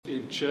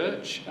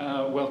Church.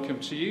 Welcome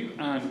to you,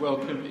 and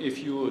welcome if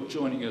you're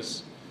joining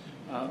us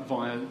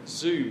via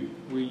Zoom.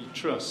 We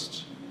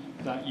trust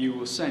that you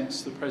will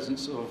sense the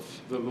presence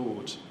of the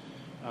Lord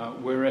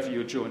wherever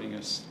you're joining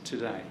us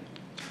today.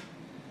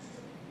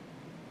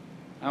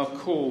 Our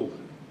call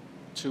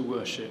to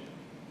worship.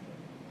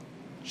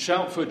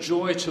 Shout for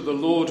joy to the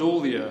Lord, all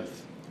the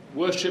earth.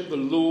 Worship the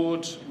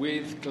Lord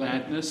with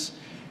gladness.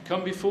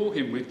 Come before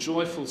him with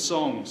joyful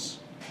songs.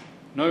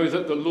 Know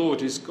that the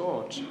Lord is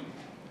God.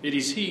 It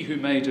is he who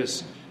made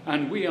us,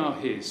 and we are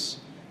his.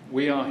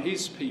 We are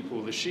his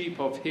people, the sheep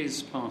of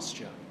his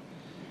pasture.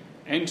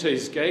 Enter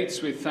his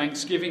gates with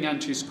thanksgiving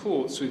and his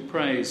courts with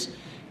praise.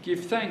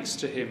 Give thanks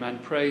to him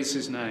and praise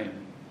his name.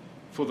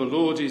 For the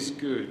Lord is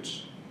good,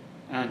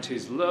 and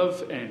his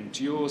love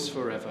endures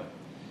forever.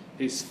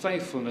 His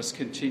faithfulness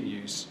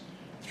continues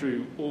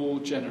through all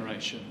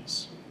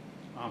generations.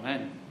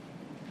 Amen.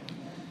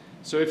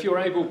 So if you're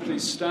able,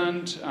 please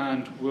stand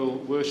and we'll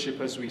worship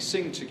as we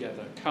sing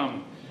together.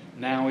 Come,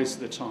 now is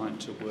the time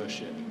to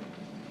worship.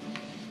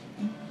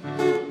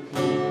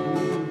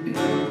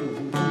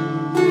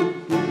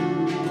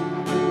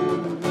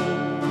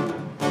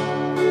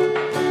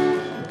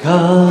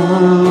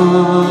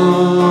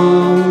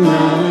 Come,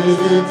 now is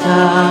the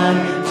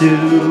time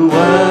to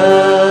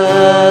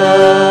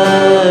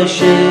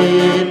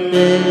worship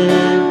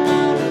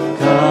him.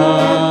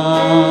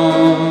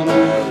 Come,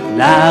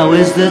 now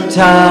is the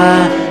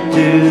time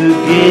to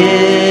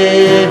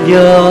give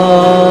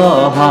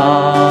your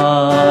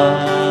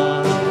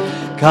heart.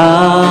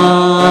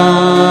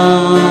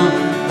 Come,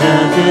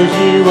 just as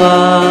you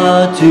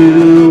are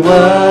to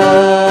worship.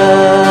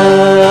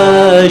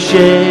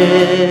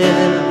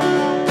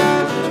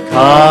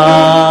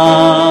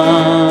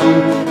 Come,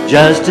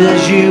 just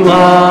as you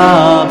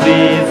are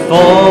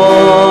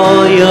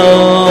before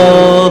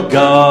your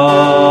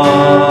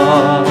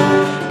God.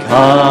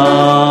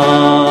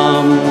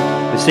 Come,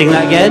 let's sing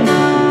that again.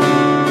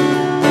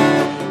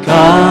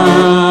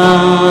 Come,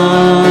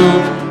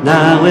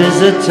 now is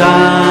the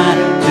time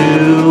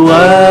to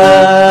worship.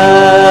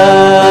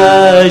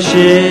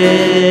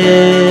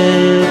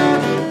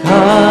 Come,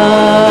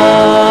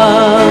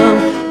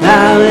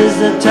 now is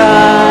the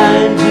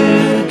time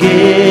to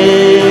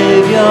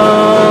give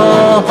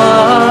your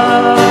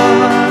heart.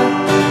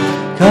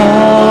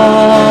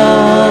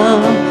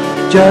 Come,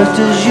 just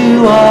as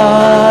you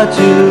are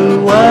to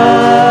worship.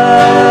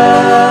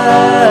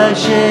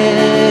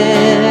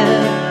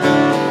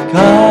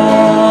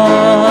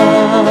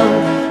 Come,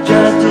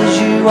 just as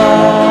you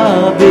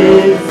are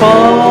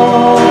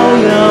before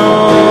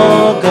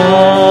your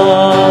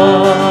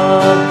God.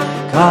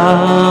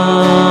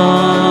 Come,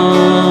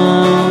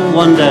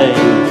 one day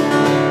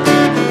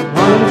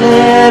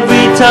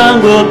every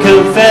tongue will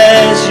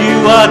confess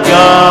you are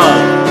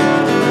God.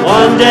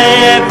 One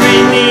day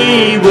every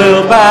knee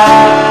will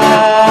bow.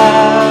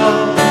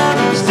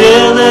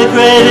 Still the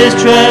greatest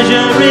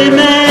treasure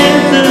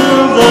remains to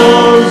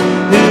those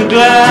who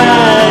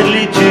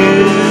gladly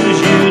choose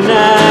you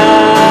now.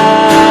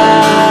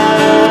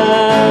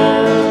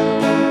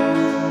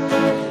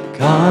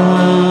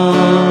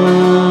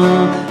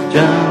 Come,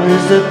 now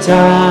is the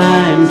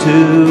time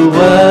to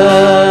worship.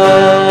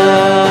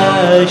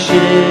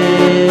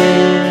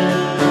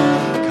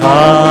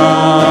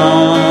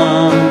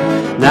 Come,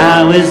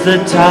 now is the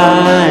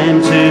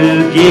time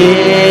to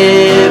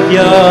give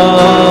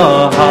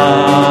your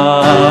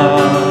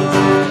heart.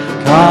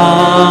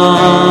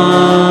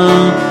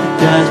 Come,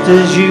 just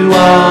as you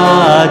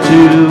are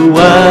to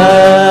worship.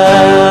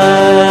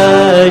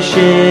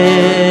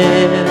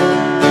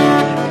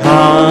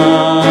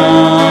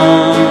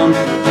 Come,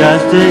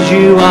 just as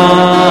you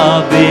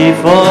are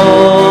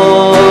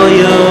before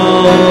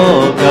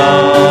your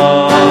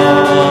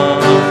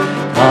God.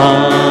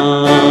 Come.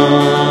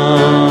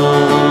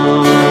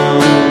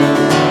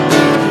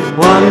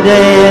 One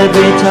day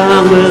every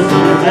tongue will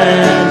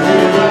confess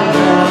it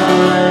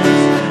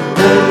lies.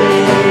 The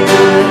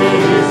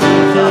name is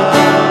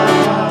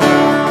God.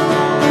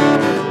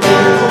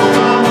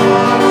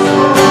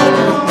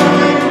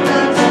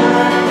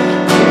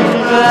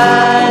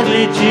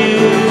 Gladly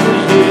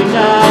choose you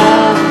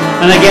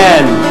now. And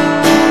again.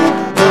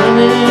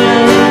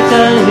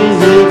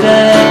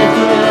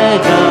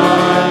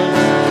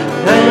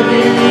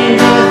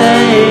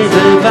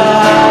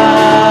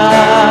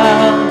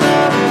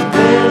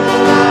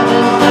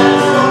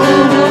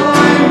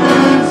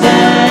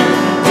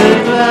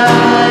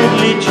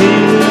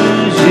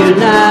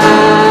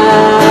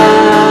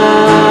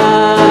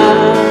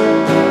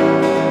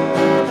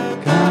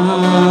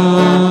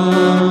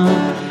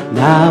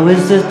 Now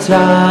is the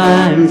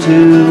time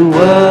to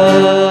worship.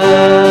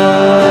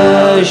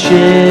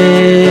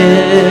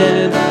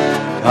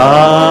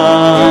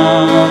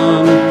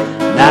 Come,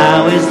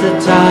 now is the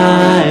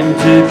time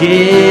to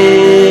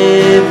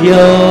give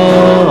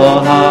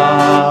your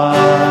heart.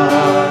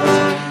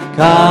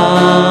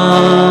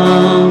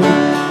 Come,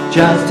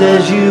 just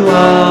as you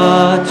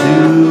are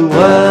to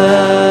worship.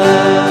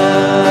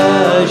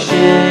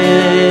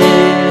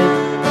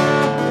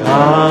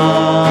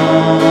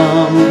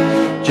 Come,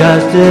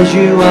 just just as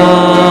you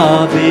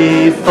are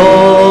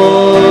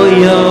before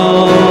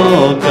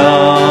your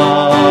God.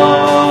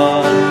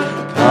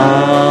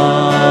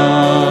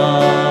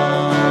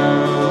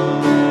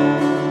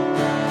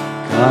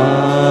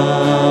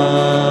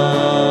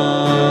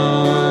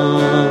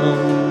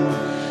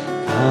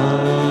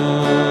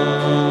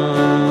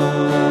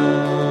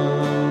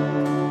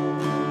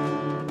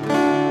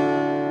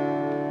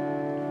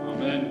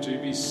 Amen. Do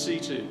be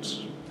seated.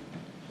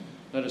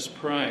 Let us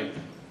pray.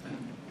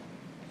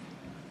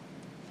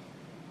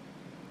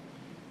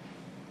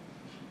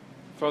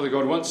 Father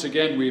God, once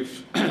again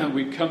we've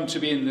come to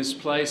be in this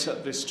place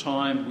at this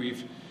time.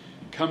 We've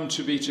come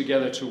to be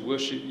together to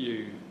worship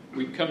you.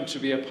 We've come to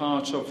be a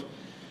part of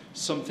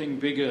something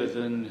bigger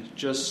than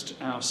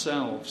just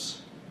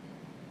ourselves.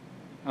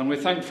 And we're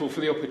thankful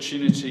for the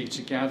opportunity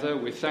to gather.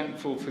 We're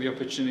thankful for the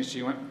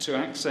opportunity to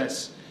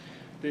access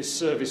this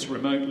service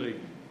remotely.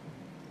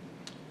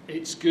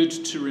 It's good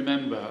to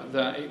remember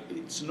that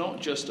it's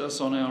not just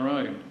us on our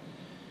own,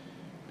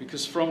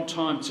 because from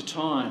time to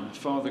time,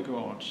 Father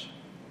God,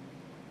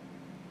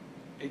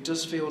 it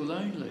does feel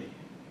lonely.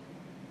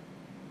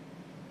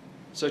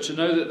 So to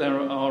know that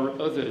there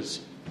are others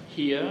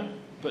here,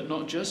 but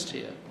not just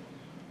here,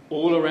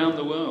 all around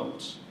the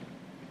world,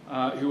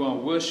 who are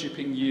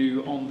worshipping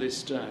you on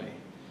this day,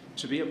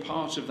 to be a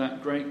part of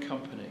that great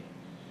company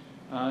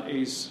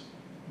is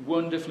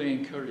wonderfully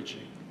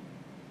encouraging.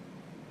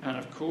 And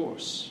of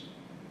course,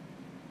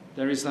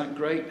 there is that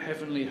great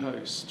heavenly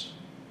host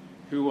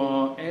who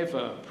are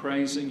ever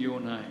praising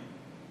your name.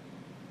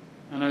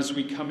 And as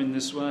we come in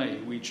this way,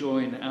 we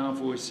join our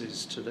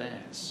voices to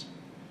theirs.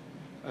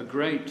 A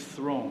great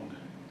throng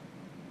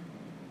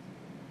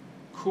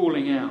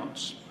calling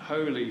out,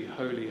 "Holy,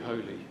 holy,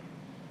 holy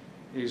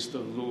is the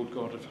Lord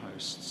God of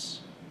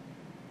hosts."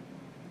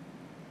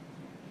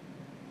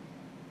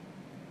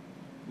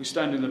 We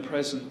stand in the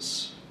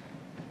presence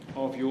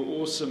of your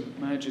awesome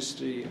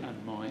majesty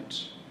and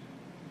might,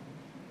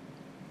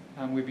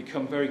 and we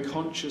become very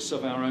conscious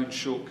of our own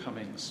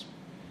shortcomings.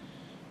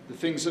 The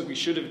things that we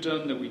should have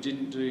done that we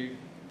didn't do,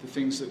 the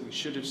things that we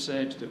should have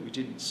said that we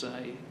didn't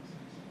say,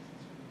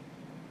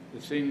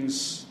 the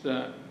things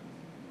that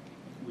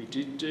we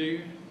did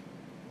do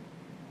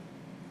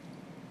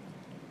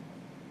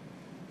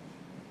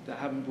that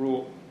haven't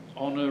brought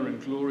honour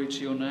and glory to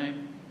your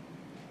name,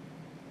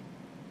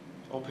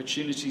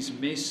 opportunities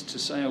missed to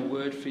say a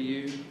word for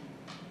you.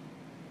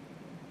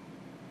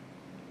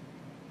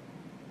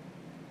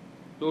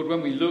 Lord,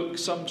 when we look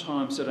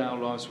sometimes at our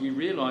lives, we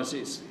realise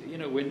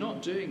we're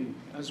not doing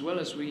as well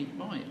as we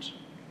might.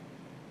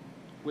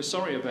 We're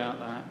sorry about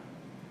that.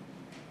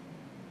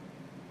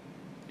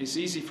 It's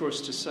easy for us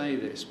to say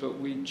this, but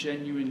we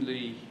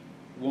genuinely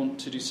want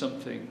to do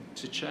something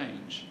to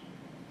change.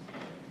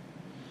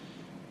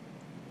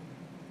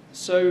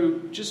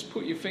 So just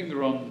put your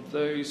finger on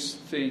those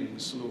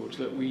things, Lord,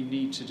 that we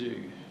need to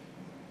do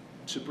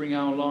to bring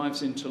our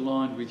lives into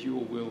line with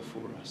your will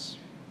for us.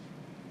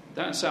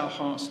 That's our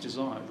heart's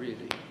desire,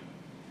 really.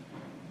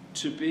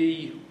 To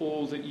be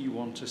all that you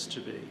want us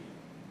to be.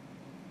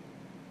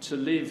 To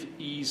live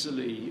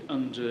easily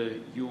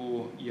under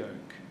your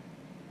yoke.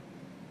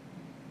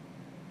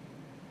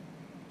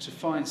 To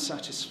find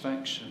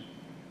satisfaction.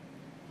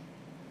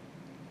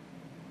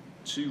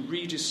 To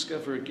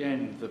rediscover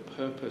again the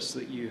purpose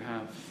that you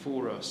have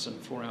for us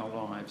and for our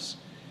lives,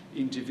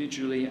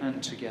 individually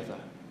and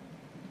together.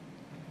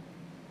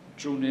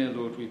 Draw near,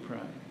 Lord, we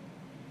pray.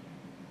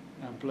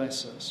 And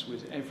bless us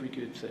with every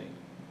good thing.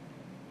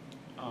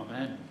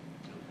 Amen.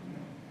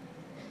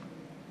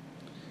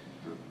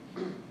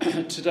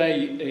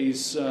 Today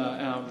is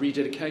our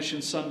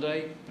rededication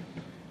Sunday.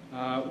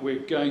 We're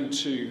going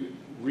to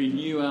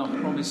renew our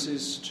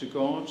promises to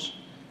God.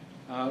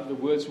 The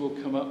words will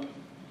come up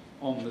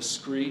on the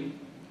screen.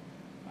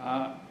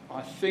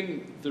 I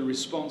think the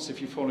response,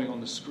 if you're following on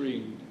the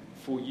screen,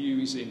 for you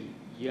is in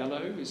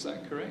yellow. Is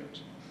that correct?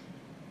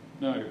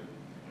 No.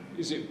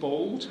 Is it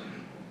bold?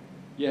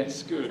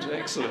 Yes, good,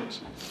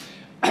 excellent.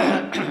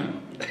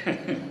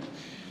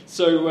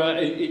 So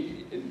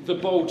the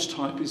bold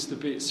type is the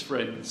bits,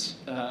 friends,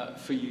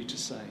 for you to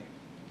say.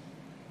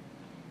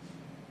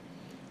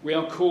 We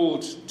are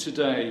called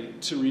today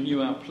to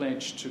renew our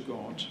pledge to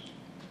God.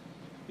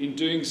 In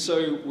doing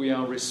so, we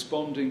are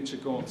responding to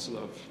God's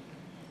love,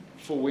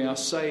 for we are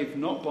saved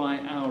not by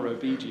our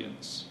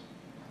obedience,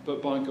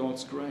 but by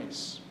God's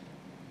grace.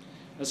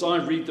 As I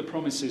read the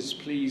promises,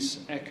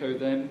 please echo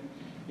them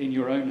in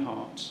your own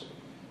heart.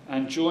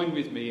 And join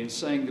with me in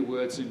saying the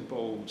words in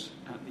bold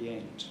at the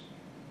end.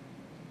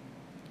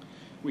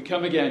 We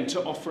come again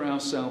to offer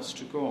ourselves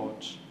to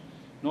God,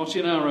 not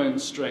in our own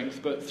strength,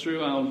 but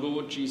through our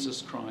Lord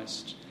Jesus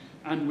Christ,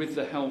 and with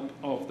the help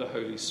of the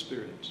Holy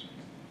Spirit.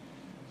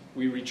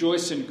 We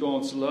rejoice in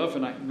God's love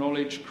and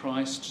acknowledge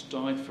Christ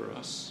died for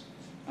us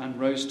and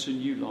rose to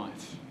new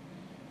life.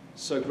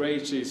 So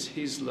great is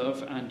his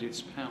love and its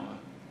power.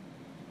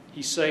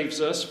 He saves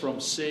us from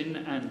sin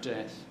and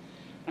death,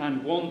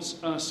 and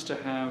wants us to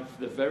have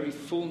the very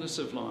fullness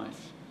of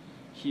life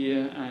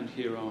here and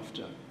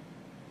hereafter.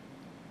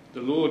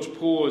 The Lord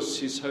pours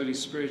his Holy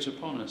Spirit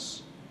upon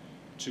us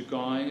to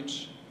guide,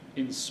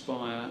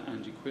 inspire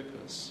and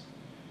equip us,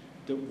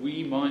 that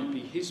we might be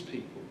his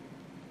people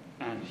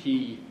and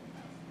he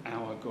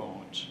our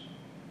God.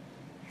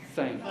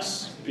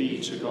 Thanks be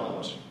to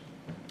God.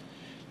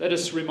 Let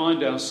us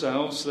remind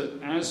ourselves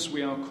that as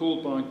we are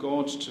called by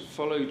God to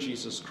follow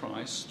Jesus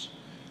Christ,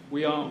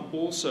 we are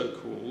also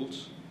called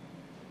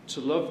to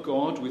love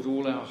God with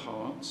all our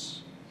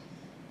hearts,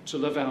 to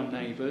love our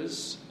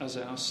neighbours as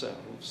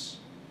ourselves,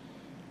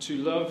 to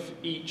love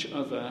each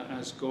other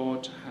as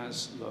God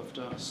has loved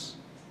us,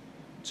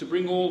 to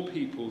bring all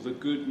people the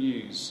good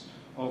news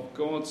of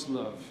God's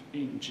love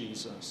in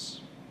Jesus.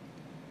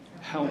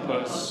 Help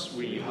us,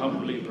 we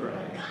humbly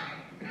pray.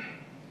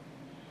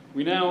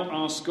 We now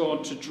ask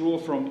God to draw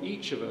from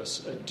each of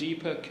us a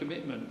deeper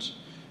commitment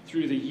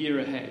through the year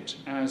ahead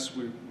as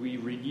we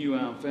renew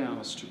our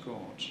vows to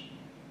God.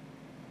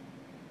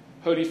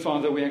 Holy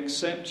Father, we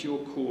accept your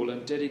call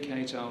and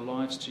dedicate our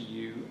lives to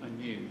you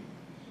anew.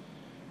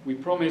 We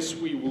promise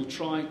we will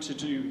try to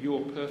do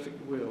your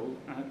perfect will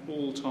at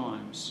all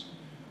times,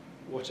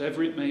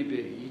 whatever it may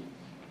be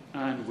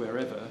and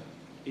wherever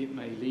it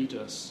may lead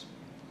us.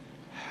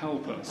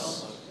 Help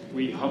us,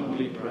 we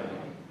humbly pray.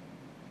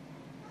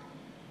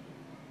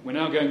 We're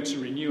now going to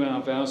renew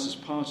our vows as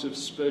part of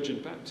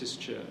Spurgeon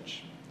Baptist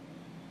Church.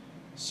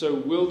 So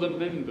will the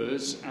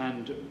members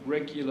and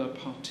regular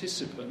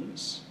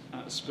participants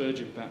at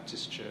Spurgeon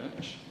Baptist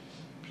Church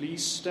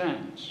please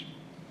stand?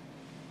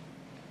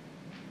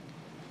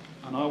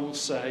 And I will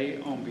say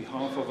on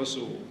behalf of us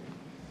all,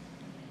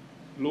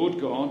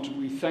 Lord God,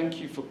 we thank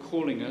you for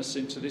calling us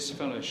into this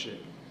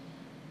fellowship.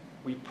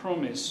 We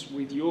promise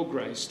with your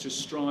grace to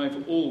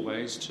strive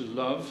always to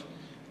love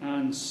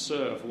and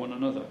serve one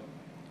another.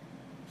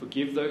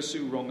 Forgive those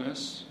who wrong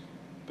us,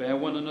 bear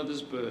one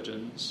another's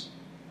burdens,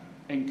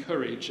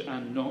 encourage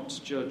and not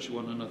judge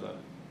one another.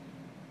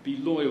 Be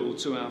loyal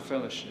to our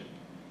fellowship.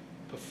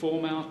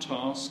 Perform our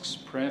tasks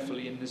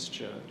prayerfully in this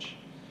church,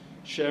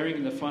 sharing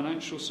in the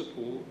financial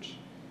support,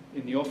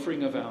 in the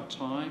offering of our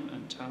time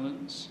and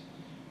talents,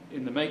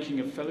 in the making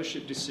of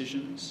fellowship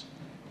decisions,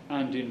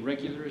 and in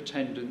regular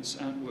attendance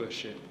at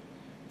worship,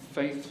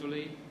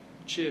 faithfully,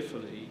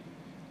 cheerfully,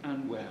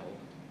 and well.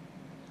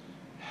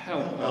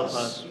 Help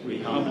us,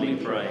 we humbly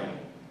pray.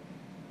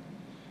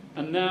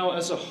 And now,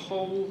 as a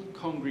whole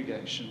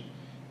congregation,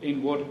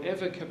 in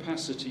whatever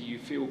capacity you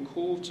feel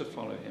called to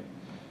follow him,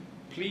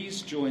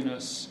 please join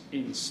us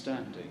in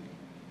standing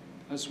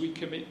as we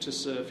commit to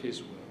serve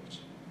his word.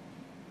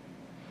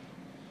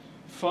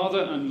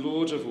 Father and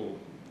Lord of all,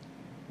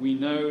 we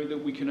know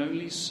that we can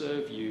only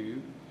serve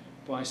you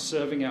by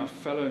serving our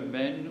fellow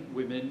men,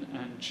 women,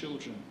 and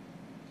children.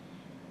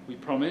 We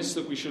promise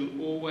that we shall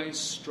always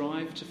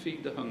strive to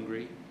feed the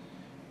hungry,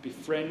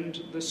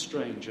 befriend the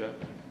stranger,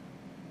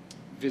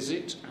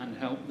 visit and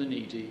help the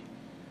needy,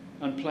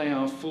 and play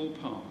our full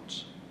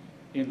part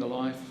in the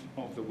life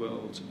of the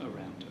world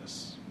around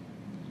us.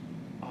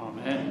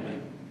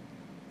 Amen.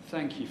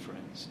 Thank you,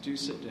 friends. Do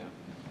sit down.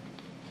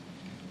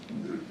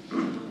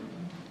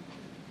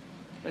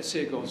 Let's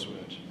hear God's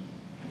word.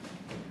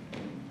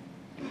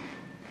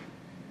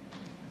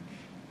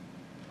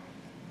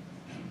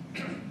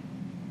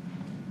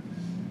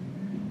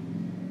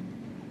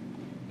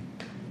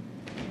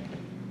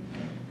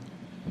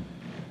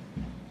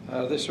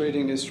 This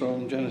reading is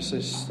from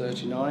Genesis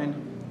 39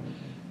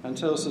 and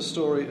tells the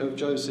story of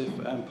Joseph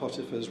and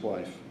Potiphar's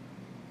wife.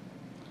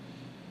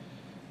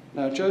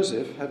 Now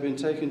Joseph had been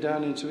taken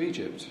down into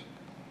Egypt.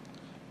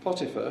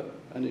 Potiphar,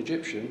 an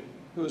Egyptian,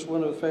 who was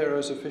one of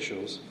Pharaoh's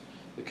officials,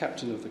 the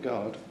captain of the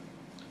guard,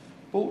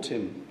 bought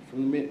him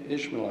from the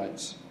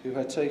Ishmaelites who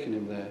had taken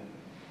him there.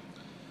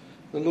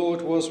 The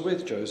Lord was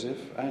with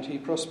Joseph, and he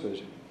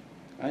prospered,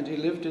 and he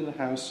lived in the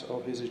house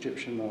of his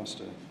Egyptian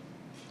master.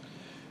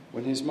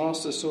 When his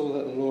master saw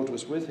that the Lord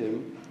was with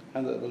him,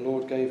 and that the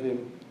Lord gave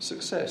him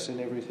success in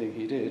everything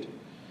he did,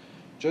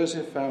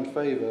 Joseph found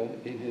favour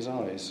in his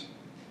eyes,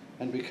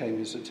 and became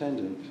his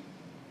attendant.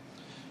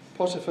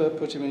 Potiphar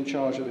put him in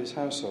charge of his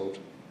household,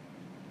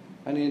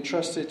 and he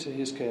entrusted to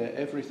his care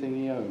everything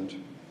he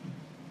owned.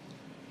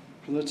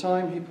 From the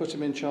time he put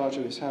him in charge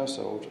of his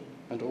household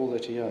and all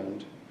that he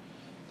owned,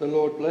 the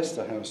Lord blessed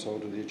the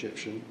household of the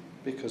Egyptian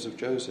because of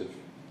Joseph.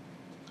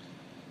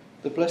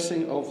 The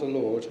blessing of the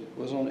Lord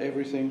was on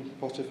everything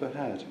Potiphar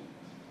had,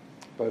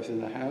 both in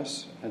the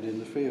house and in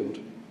the field.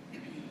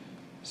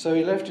 So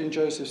he left in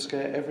Joseph's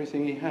care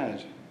everything he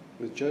had.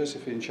 With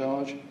Joseph in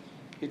charge,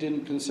 he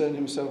didn't concern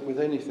himself with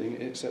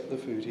anything except the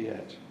food he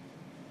ate.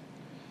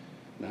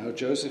 Now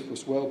Joseph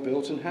was well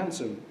built and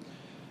handsome,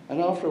 and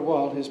after a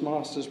while his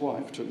master's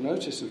wife took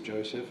notice of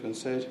Joseph and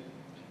said,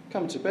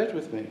 "Come to bed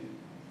with me."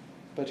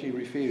 But he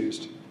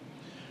refused.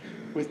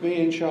 "With me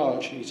in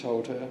charge," he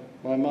told her,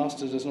 "my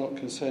master does not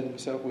concern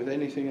himself with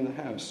anything in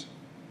the house.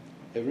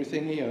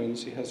 Everything he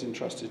owns he has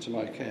entrusted to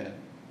my care.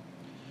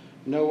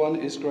 No one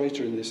is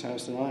greater in this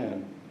house than I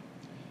am.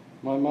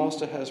 My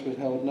master has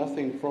withheld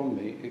nothing from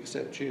me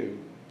except you,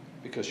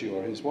 because you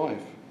are his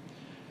wife.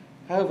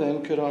 How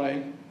then could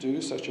I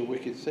do such a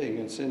wicked thing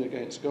and sin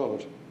against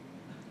God?"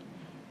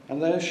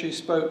 And though she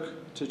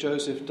spoke to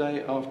Joseph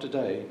day after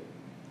day,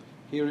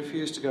 he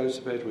refused to go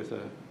to bed with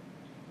her,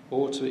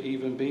 or to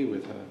even be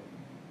with her.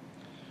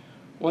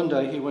 One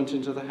day he went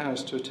into the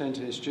house to attend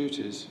to his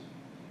duties,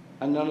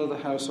 and none of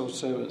the household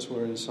servants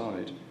were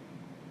inside.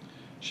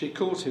 She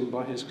caught him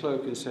by his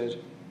cloak and said,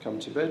 "Come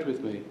to bed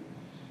with me."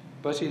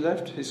 But he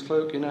left his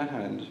cloak in her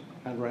hand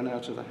and ran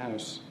out of the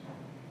house.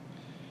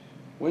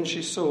 When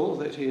she saw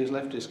that he had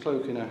left his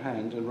cloak in her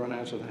hand and run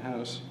out of the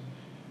house,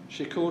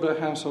 she called her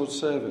household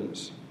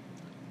servants.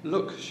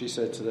 "Look," she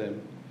said to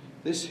them,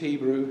 "this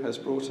Hebrew has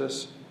been brought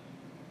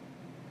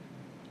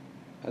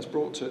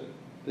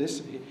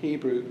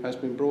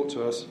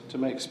to us to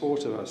make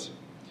sport of us.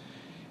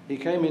 He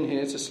came in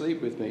here to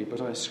sleep with me,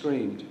 but I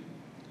screamed.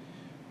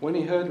 When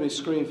he heard me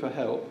scream for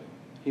help,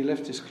 he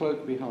left his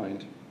cloak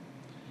behind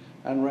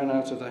and ran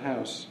out of the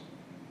house."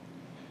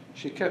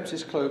 She kept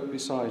his cloak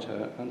beside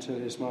her until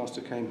his master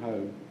came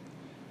home.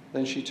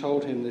 Then she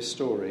told him this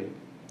story.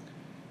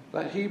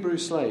 "That Hebrew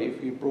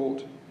slave you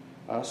brought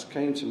us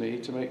came to me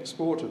to make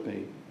sport of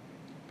me,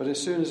 but as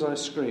soon as I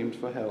screamed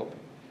for help,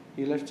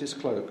 he left his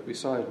cloak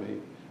beside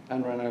me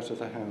and ran out of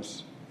the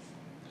house."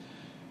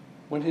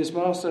 When his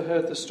master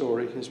heard the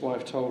story his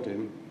wife told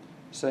him,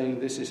 saying,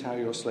 "This is how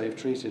your slave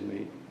treated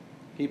me,"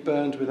 he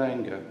burned with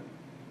anger.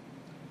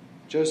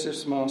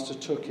 Joseph's master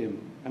took him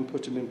and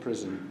put him in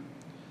prison,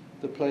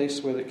 the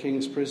place where the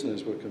king's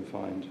prisoners were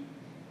confined.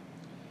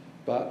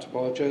 But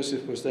while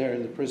Joseph was there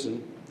in the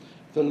prison,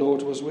 the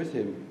Lord was with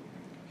him.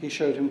 He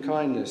showed him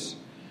kindness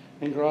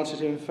and granted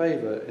him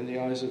favour in the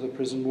eyes of the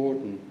prison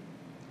warden.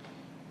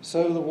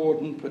 So the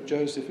warden put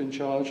Joseph in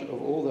charge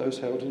of all those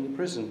held in the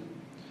prison,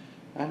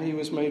 and he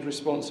was made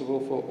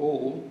responsible for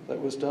all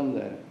that was done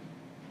there.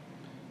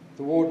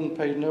 The warden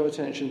paid no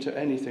attention to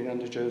anything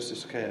under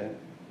Joseph's care,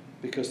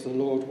 because the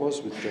Lord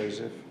was with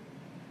Joseph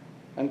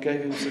and gave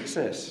him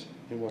success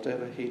in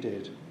whatever he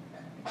did.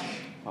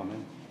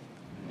 Amen.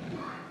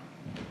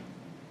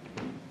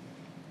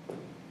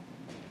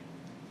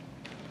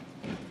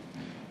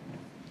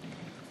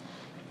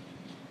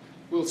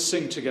 We'll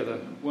sing together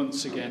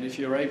once again. If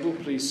you're able,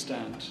 please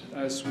stand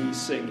as we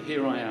sing,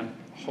 "Here I Am,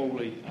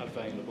 Wholly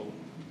Available."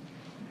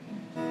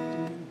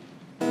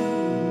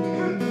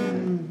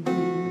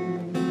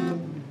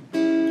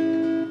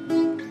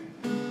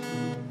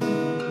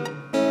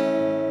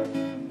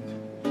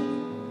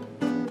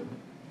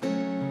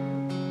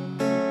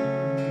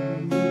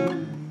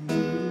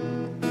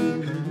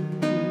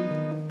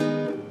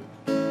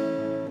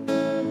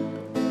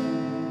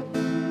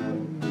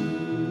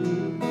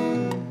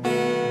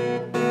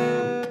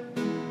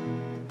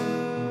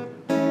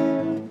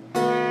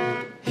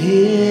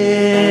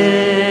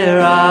 Here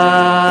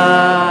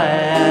I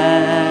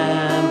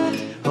am,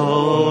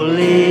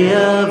 wholly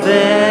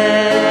available.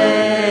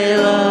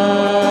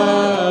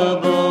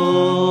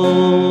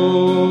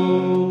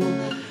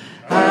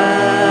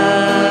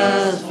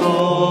 As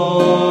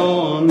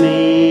for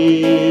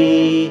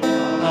me,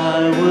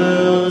 I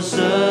will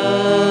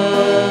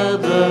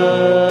serve the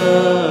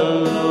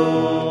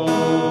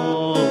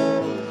Lord.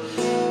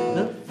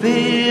 The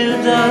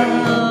fields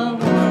are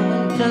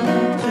white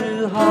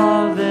unto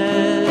harvest.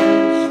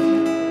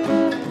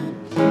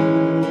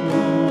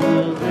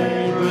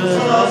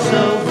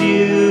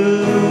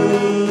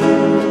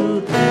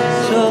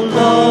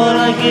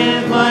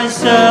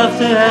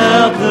 To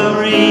help the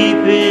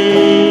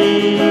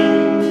reaping,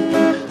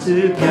 to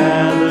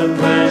gather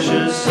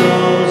precious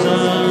souls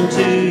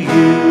unto you.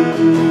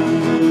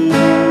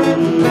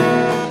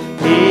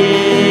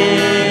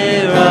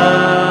 Here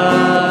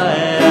I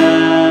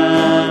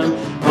am,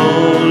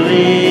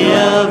 wholly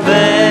available.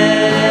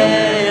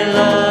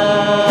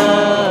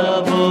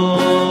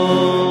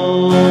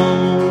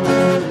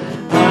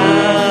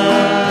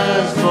 As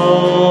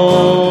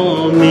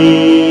for me,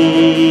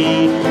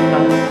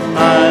 I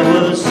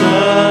will serve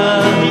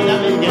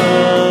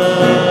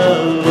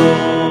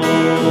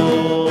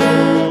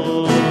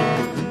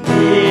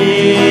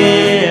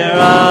Here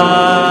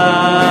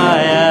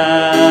I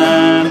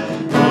am,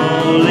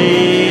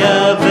 wholly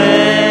available.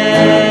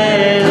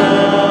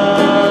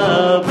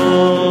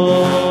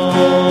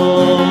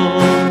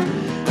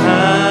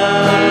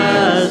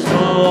 As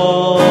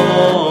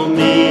for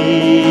me,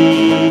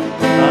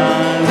 I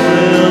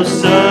will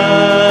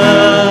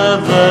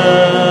serve the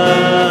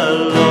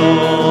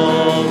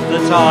Lord.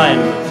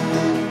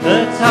 The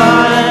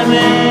time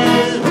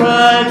is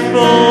right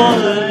for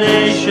the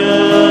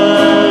nations,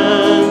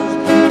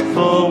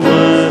 for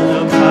work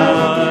of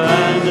power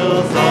and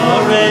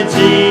authority.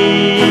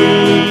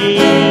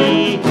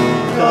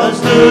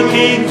 God's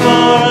looking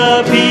for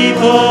a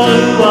people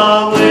who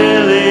are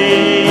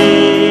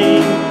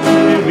willing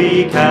to be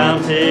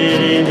counted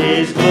in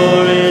his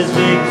glorious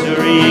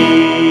victory.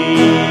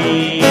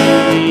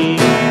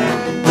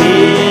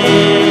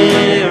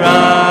 Here I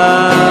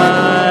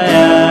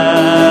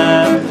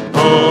am,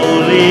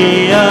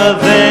 wholly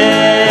available.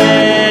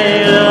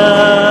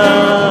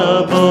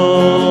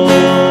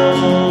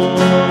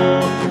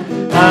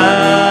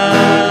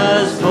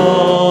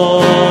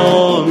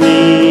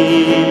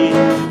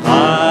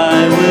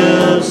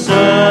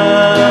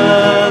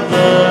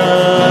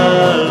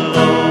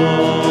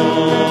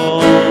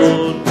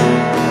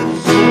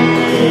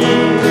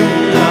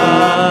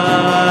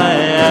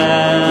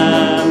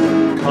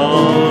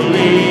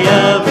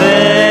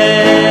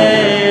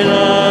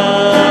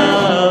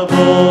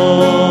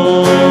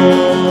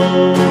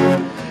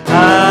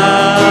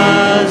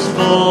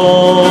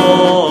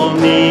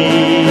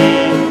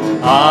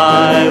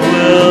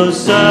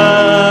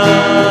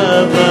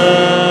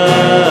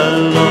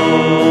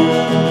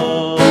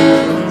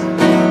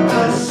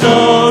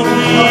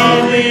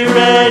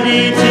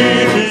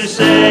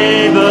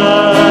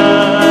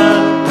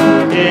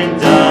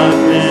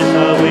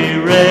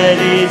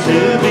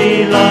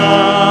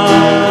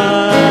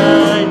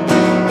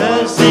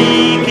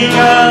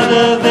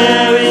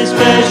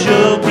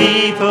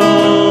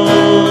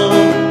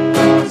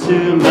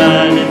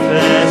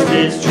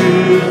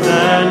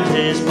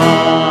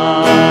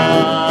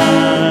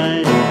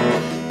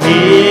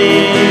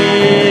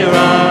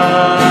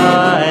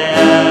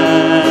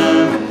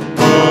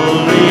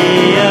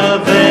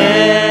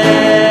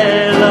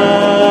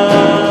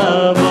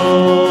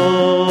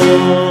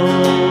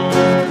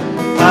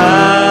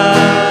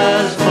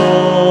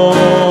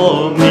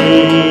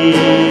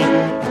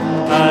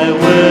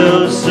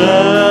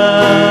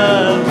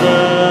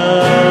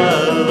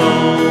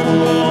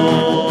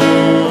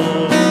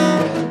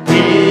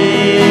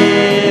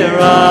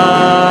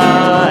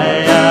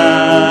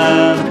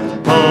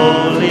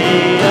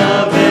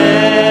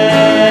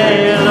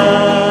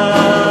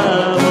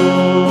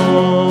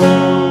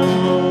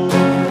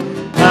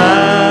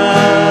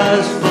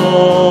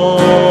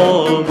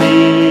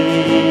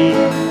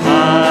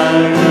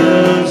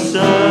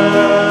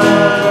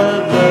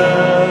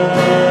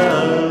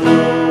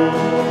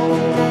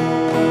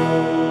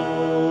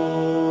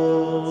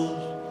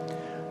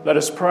 Let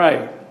us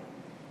pray.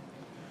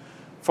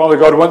 Father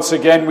God, once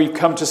again we've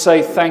come to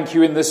say thank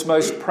you in this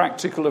most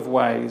practical of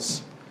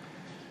ways.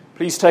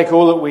 Please take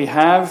all that we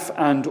have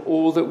and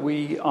all that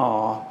we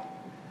are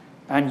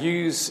and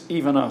use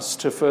even us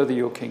to further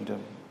your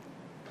kingdom.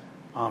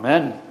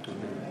 Amen.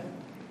 Amen.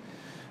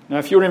 Now,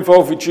 if you're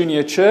involved with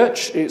Junior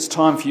Church, it's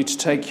time for you to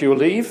take your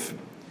leave.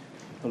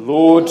 The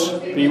Lord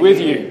be with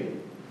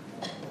you.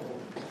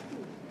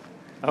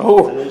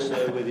 Oh, And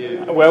also with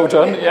you. Well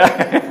done,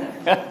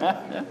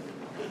 yeah.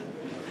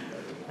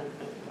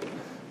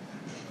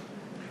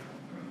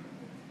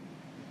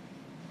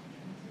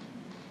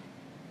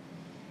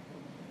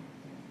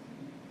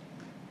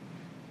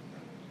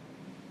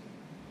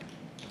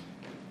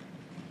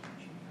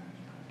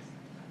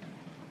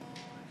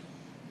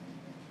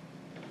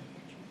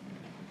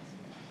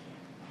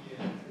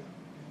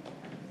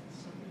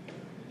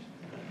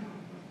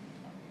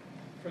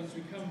 Friends,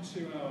 we come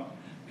to our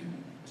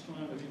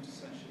time of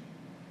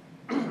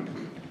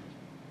intercession.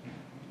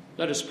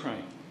 Let us pray.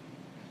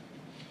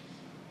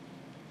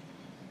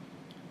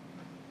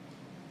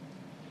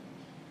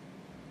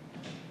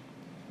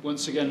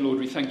 Once again, Lord,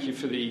 we thank you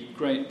for the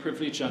great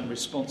privilege and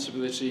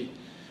responsibility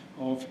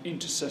of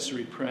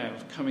intercessory prayer,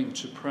 of coming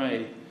to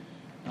pray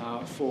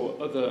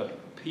for other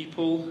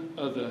people,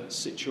 other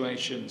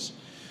situations,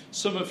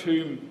 some of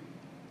whom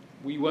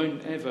we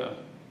won't ever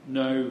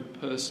know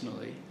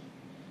personally,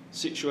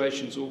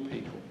 situations or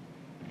people.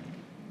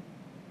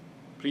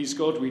 Please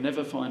God, we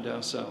never find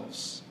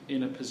ourselves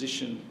in a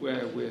position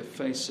where we're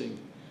facing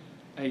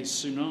a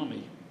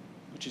tsunami,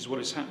 which is what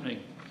is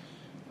happening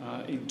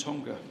in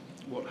Tonga,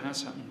 what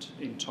has happened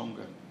in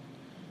Tonga,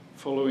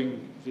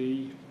 following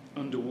the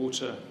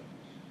underwater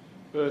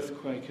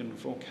earthquake and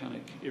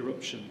volcanic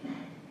eruption.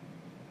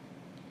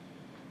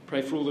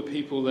 Pray for all the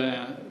people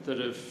there that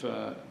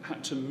have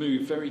had to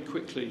move very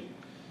quickly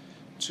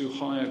to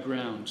higher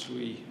ground.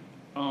 We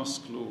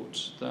ask, Lord,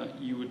 that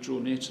you would draw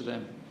near to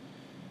them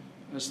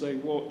as they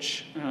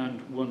watch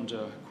and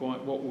wonder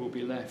quite what will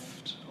be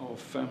left of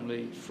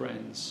family,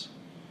 friends,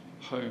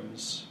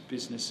 homes,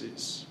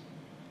 businesses,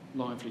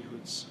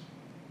 livelihoods.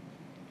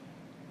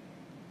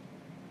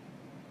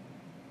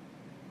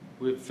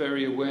 We're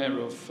very aware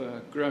of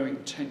growing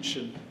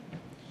tension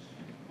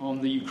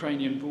on the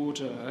Ukrainian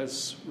border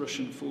as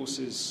Russian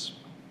forces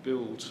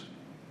build.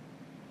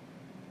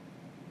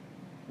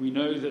 We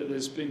know that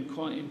there's been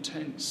quite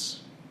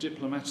intense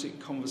diplomatic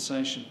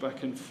conversation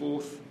back and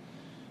forth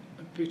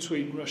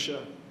between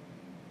Russia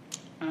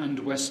and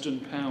Western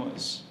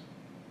powers.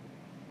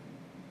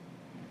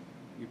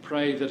 We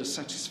pray that a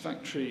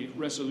satisfactory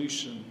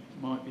resolution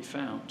might be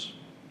found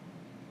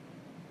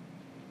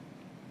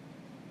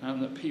and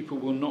that people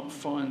will not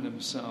find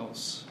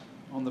themselves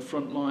on the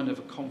front line of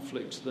a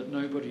conflict that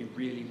nobody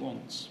really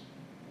wants.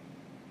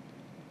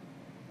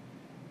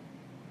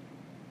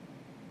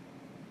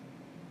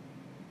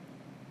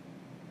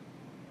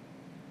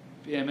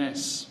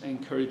 BMS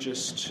encourage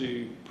us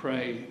to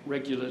pray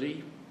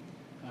regularly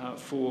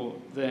for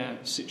their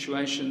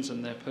situations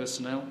and their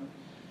personnel,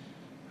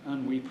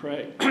 and we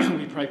pray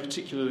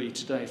particularly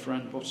today for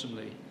Anne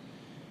Bottomley,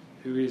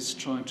 who is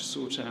trying to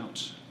sort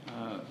out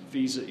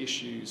visa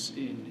issues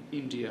in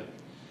India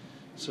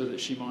so that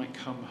she might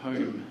come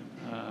home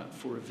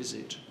for a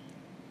visit.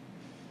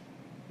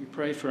 We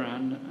pray for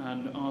Anne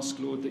and ask,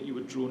 Lord, that you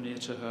would draw near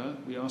to her.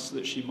 We ask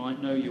that she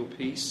might know your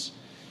peace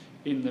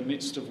in the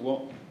midst of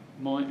what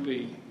might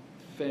be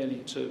fairly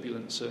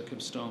turbulent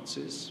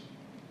circumstances.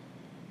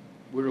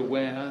 We're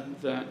aware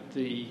that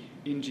the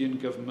Indian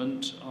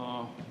government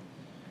are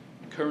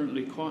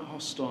currently quite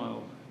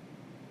hostile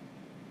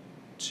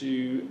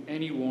to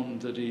anyone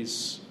that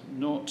is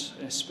not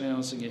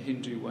espousing a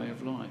Hindu way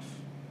of life.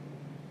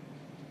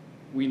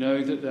 We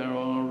know that there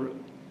are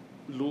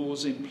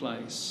laws in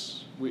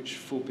place which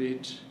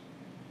forbid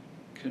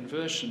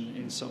conversion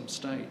in some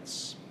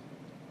states.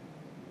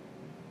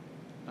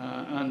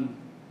 And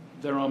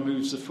there are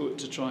moves afoot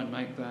to try and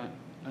make that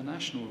a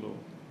national law.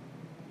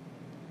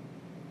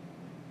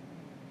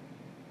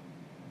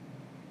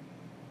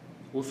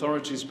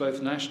 Authorities, both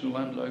national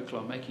and local,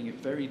 are making it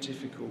very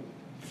difficult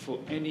for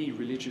any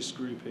religious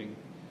grouping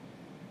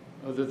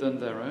other than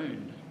their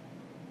own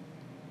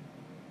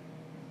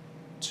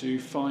to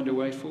find a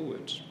way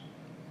forward.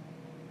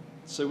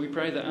 So we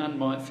pray that Anne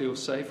might feel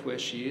safe where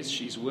she is.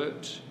 She's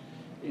worked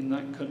in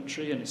that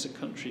country, and it's a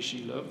country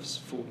she loves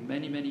for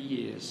many, many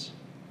years.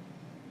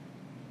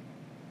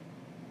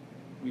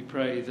 We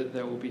pray that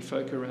there will be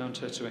folk around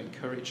her to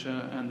encourage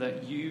her, and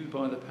that you,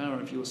 by the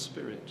power of your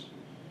Spirit,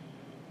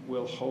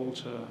 will hold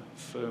her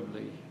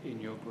firmly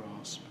in your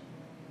grasp.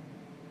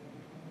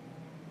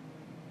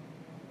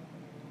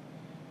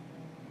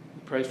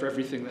 We pray for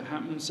everything that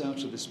happens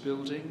out of this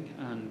building,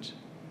 and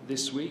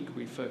this week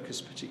we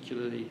focus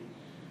particularly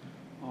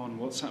on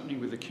what's happening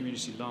with the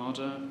community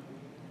larder,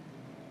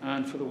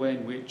 and for the way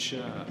in which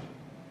a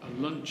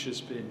lunch is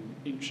being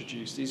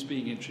introduced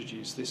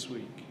this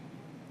week.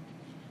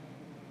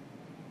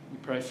 We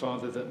pray,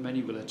 Father, that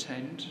many will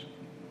attend,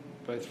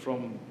 both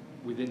from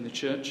within the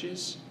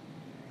churches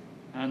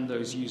and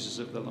those users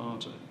of the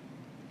larder.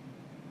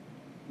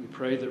 We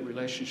pray that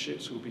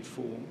relationships will be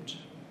formed,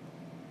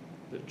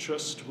 that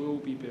trust will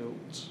be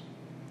built,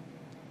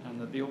 and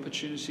that the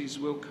opportunities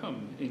will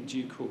come in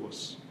due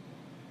course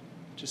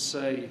to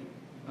say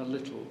a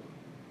little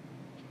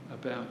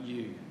about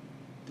you,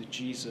 the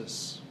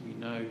Jesus we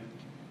know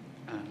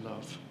and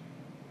love.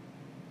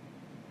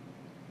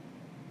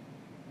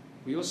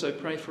 We also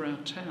pray for our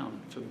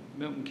town, for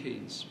Milton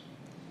Keynes.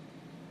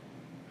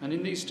 And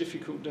in these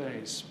difficult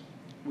days,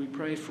 we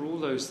pray for all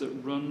those that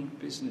run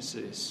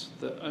businesses,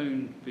 that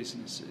own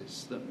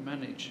businesses, that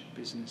manage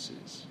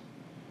businesses.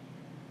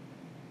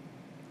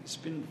 It's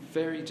been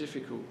very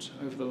difficult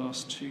over the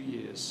last 2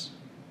 years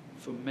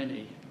for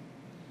many.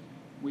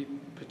 We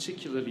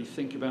particularly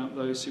think about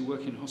those who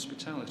work in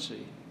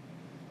hospitality.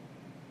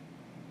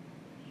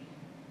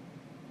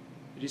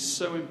 It is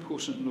so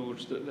important, Lord,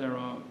 that there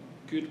are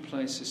good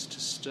places to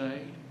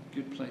stay,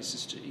 good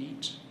places to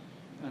eat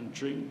and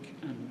drink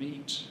and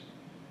meet,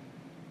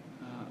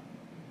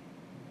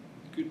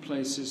 good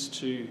places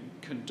to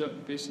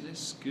conduct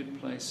business, good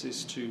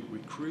places to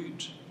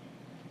recruit.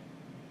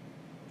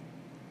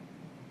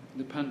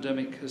 The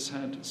pandemic has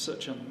had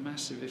such a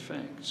massive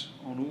effect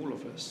on all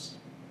of us.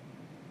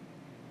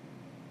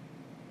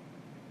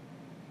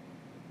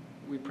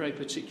 We pray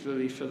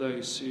particularly for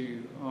those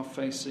who are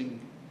facing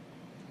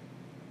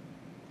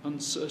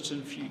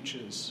uncertain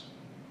futures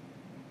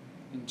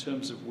in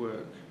terms of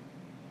work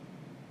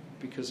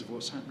because of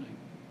what's happening.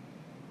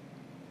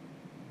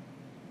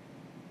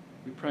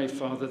 We pray,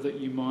 Father, that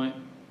you might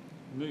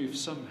move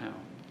somehow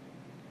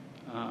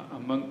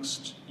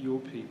amongst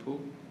your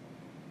people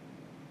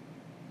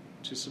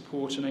to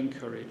support and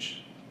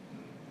encourage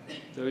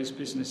those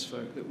business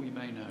folk that we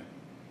may know.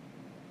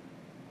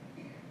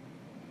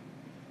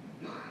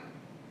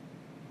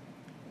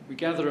 We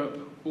gather up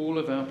all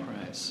of our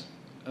prayers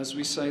as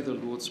we say the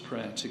Lord's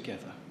Prayer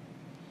together.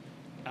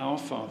 Our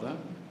Father,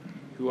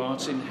 who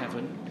art in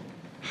heaven,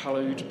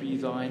 hallowed be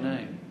thy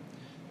name.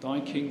 Thy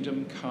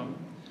kingdom come,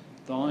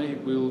 thy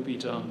will be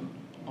done,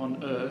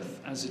 on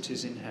earth as it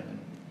is in heaven.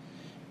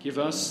 Give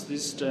us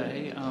this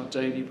day our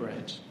daily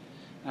bread,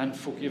 and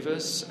forgive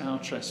us our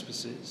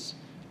trespasses,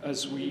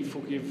 as we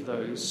forgive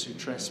those who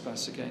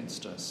trespass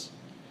against us.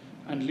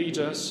 And lead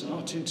us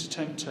not into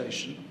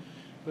temptation,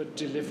 but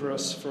deliver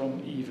us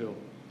from evil.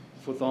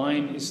 For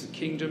thine is the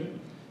kingdom,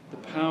 the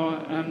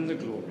power and the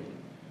glory,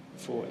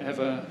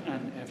 forever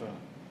and ever.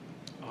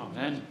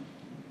 Amen.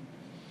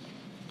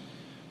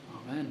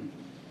 Amen.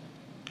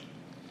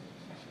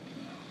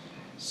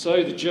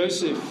 So the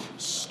Joseph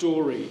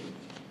story,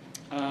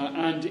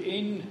 and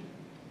in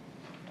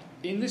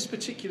this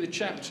particular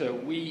chapter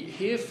we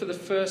hear for the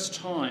first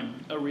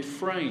time a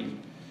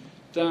refrain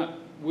that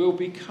will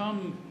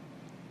become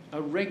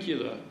a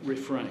regular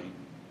refrain.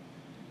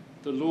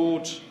 The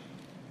Lord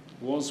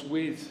was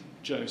with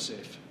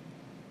Joseph.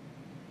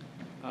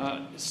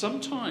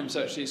 Sometimes,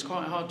 actually, it's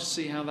quite hard to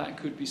see how that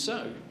could be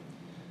so.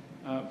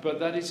 But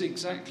that is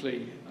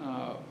exactly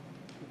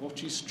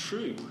what is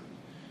true.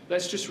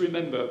 Let's just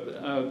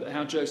remember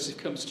how Joseph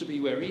comes to be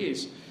where he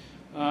is.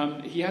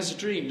 He has a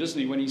dream, doesn't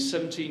he, when he's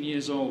 17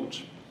 years old.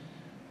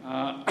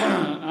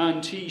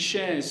 And he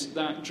shares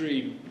that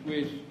dream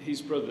with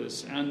his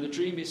brothers. And the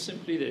dream is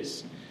simply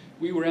this.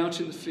 We were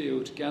out in the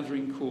field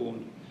gathering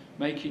corn,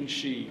 making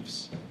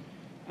sheaves.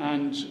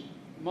 And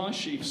my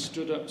sheaves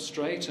stood up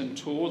straight and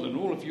tall, and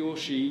all of your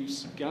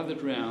sheaves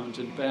gathered round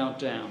and bowed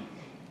down.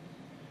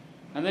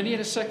 And then he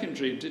had a second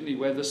dream, didn't he,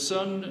 where the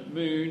sun,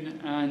 moon,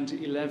 and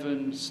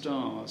 11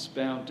 stars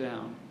bowed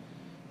down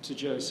to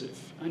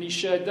Joseph. And he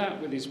shared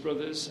that with his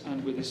brothers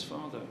and with his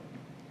father.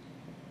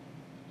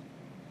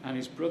 And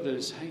his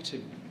brothers hate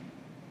him.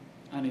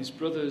 And his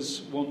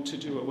brothers want to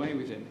do away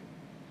with him.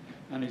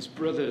 And his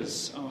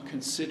brothers are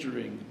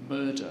considering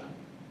murder.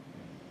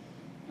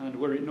 And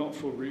were it not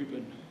for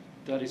Reuben,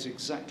 that is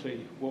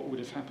exactly what would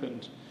have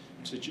happened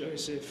to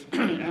Joseph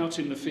out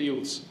in the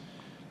fields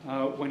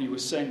when he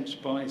was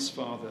sent by his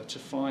father to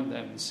find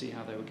them and see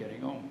how they were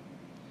getting on.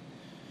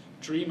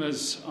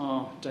 Dreamers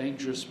are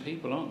dangerous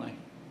people, aren't they?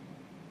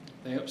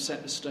 They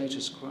upset the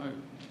status quo,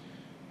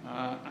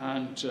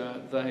 and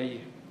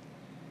they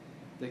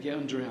get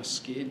under our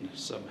skin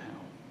somehow.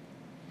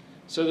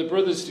 So the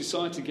brothers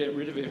decide to get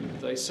rid of him.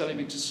 They sell him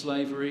into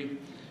slavery.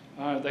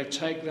 They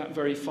take that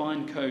very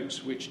fine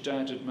coat which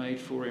Dad had made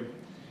for him,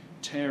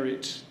 tear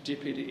it,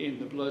 dip it in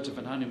the blood of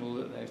an animal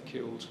that they've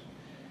killed,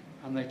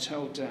 and they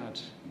tell Dad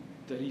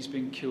that he's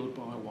been killed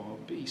by a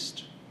wild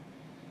beast.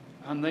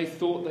 And they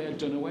thought they had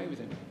done away with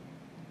him.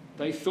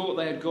 They thought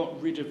they had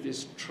got rid of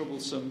this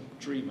troublesome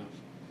dreamer.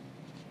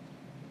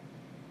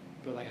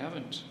 But they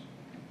haven't.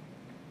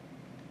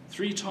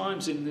 3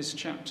 times in this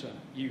chapter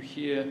you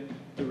hear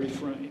the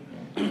refrain,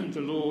 the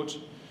Lord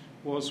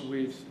was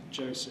with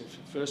Joseph.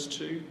 Verse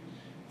 2,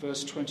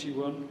 verse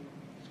 21,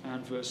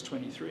 and verse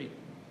 23.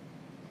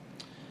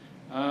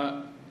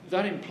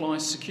 That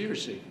implies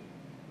security.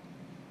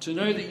 To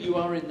know that you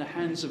are in the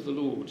hands of the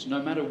Lord,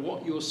 no matter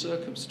what your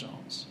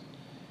circumstance,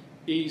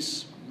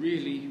 is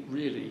really,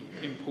 really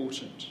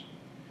important.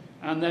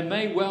 And there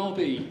may well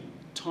be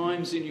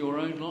times in your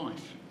own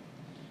life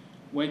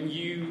when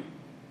you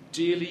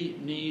dearly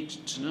need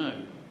to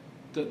know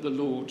that the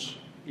Lord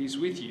is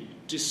with you,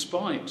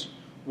 despite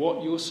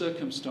what your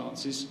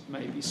circumstances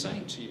may be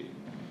saying to you.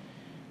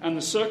 And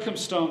the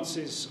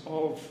circumstances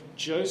of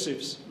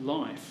Joseph's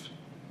life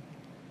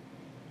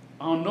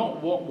are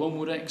not what one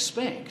would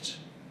expect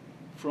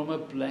from a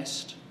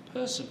blessed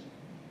person.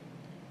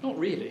 Not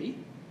really.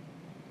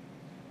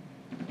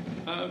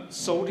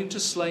 Sold into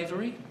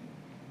slavery,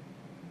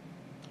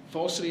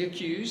 falsely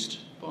accused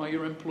by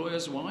your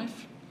employer's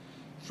wife,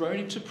 thrown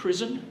into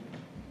prison.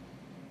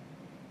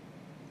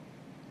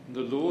 The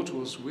Lord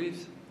was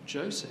with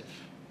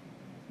Joseph.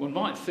 One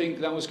might think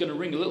that was going to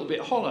ring a little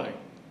bit hollow.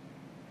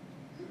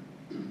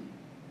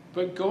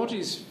 But God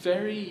is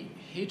very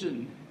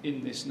hidden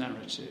in this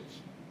narrative.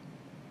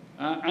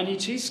 And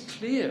it is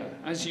clear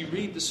as you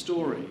read the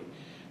story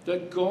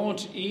that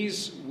God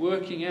is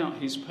working out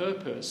his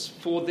purpose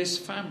for this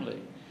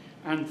family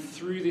and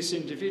through this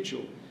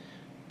individual.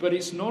 But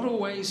it's not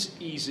always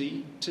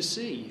easy to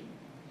see.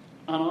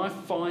 And I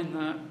find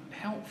that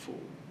helpful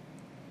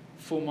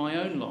for my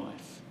own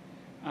life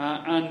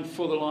and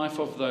for the life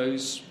of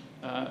those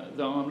that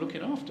I'm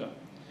looking after.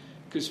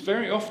 Because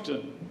very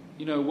often,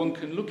 one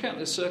can look at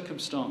the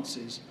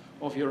circumstances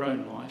of your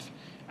own life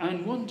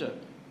and wonder,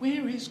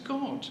 where is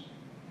God?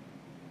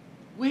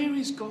 Where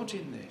is God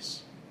in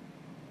this?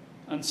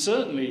 And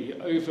certainly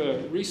over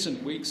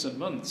recent weeks and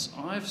months,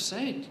 I've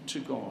said to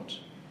God,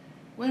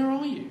 where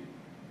are you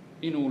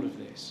in all of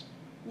this?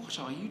 What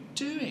are you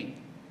doing?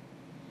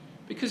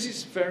 Because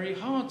it's very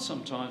hard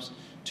sometimes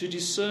to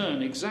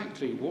discern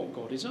exactly what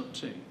God is up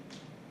to.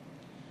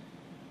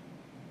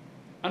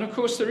 And of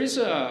course, there is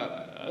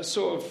a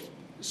sort of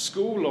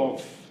school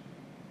of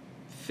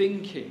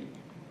thinking,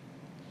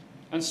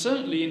 and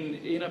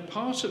certainly in a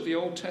part of the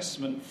Old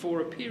Testament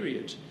for a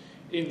period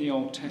in the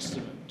Old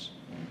Testament,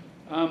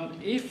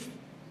 if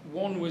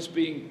one was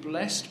being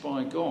blessed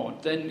by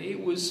God, then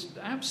it was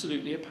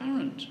absolutely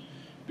apparent,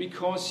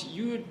 because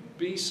you would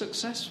be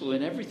successful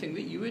in everything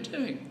that you were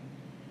doing.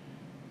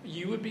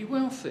 You would be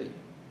wealthy,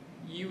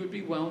 you would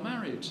be well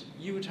married,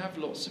 you would have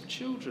lots of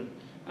children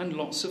and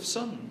lots of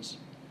sons.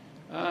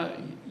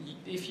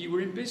 If you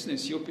were in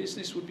business, your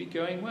business would be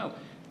going well.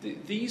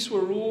 These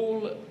were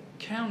all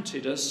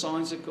counted as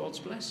signs of God's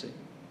blessing.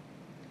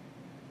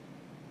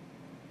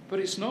 But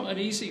it's not an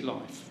easy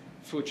life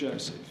for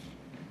Joseph.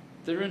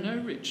 There are no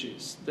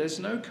riches. There's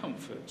no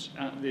comfort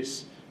at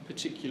this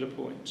particular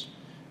point.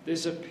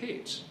 There's a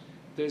pit.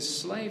 There's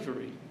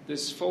slavery.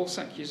 There's false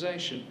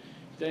accusation.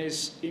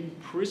 There's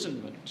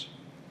imprisonment.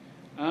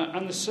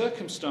 And the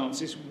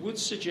circumstances would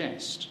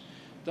suggest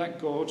that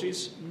God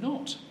is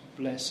not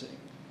blessing.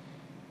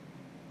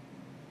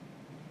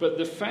 But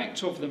the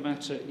fact of the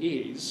matter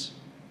is,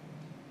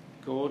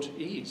 God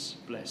is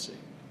blessing.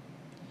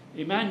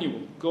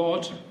 Emmanuel,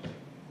 God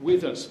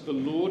with us. The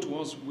Lord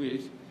was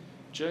with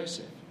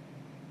Joseph.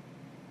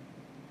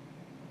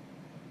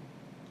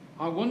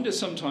 I wonder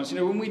sometimes,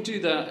 when we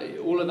do that,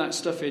 all of that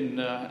stuff in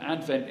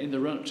Advent, in the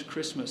run-up to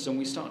Christmas, and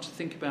we start to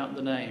think about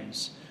the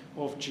names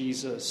of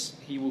Jesus,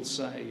 he will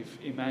save,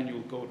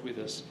 Emmanuel, God with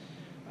us.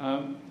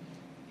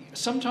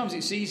 Sometimes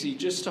it's easy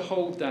just to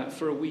hold that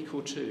for a week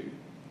or two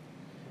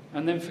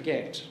and then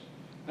forget.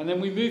 And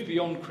then we move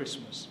beyond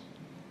Christmas.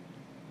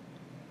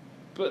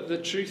 But the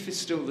truth is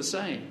still the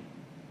same.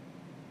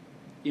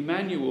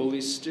 Emmanuel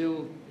is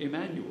still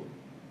Emmanuel.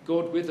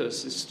 God with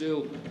us is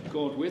still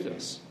God with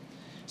us.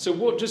 So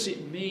what does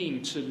it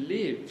mean to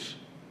live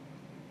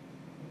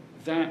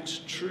that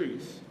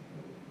truth?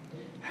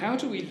 How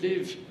do we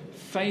live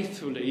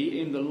faithfully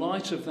in the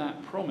light of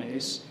that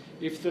promise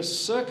if the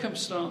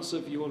circumstance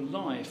of your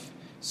life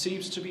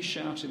seems to be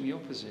shouting the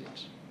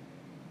opposite?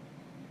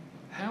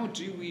 How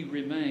do we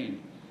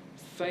remain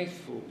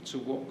faithful to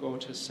what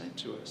God has said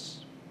to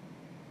us?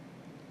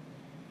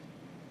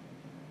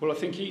 Well, I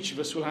think each of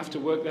us will have to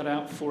work that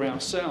out for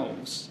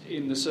ourselves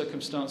in the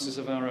circumstances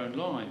of our own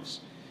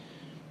lives.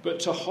 But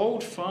to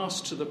hold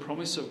fast to the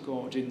promise of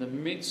God in the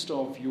midst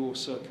of your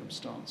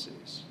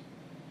circumstances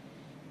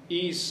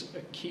is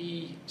a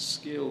key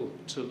skill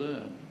to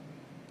learn.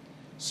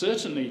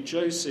 Certainly,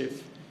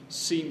 Joseph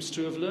seems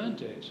to have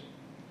learned it.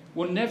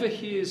 One never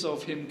hears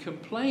of him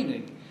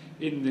complaining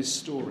in this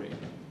story.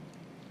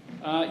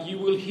 You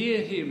will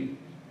hear him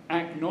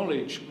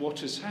acknowledge what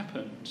has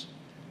happened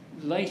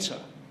later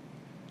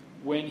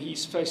when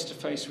he's face to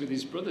face with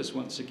his brothers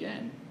once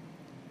again.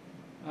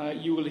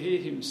 You will hear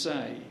him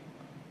say,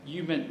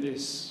 "You meant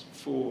this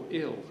for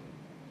ill,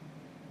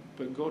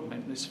 but God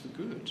meant this for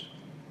good."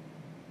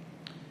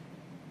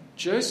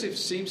 Joseph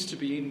seems to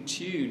be in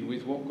tune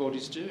with what God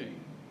is doing.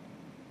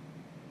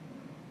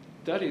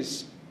 That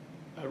is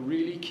a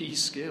really key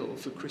skill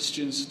for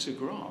Christians to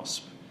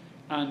grasp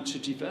and to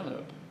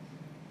develop.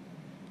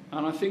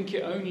 And I think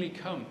it only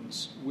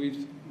comes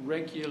with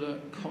regular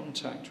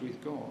contact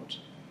with God.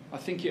 I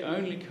think it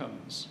only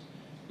comes,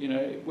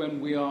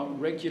 when we are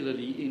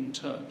regularly in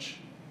touch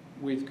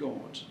with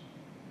God.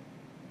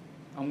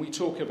 And we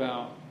talk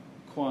about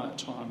quiet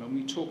time, and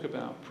we talk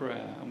about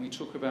prayer, and we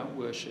talk about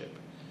worship.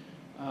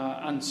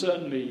 And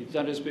certainly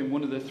that has been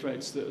one of the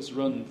threads that has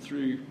run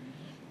through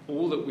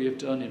all that we have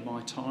done in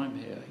my time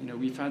here. You know,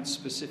 we've had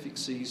specific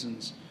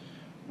seasons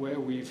where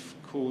we've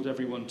called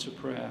everyone to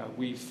prayer.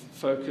 We've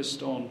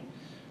focused on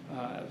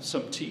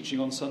some teaching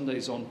on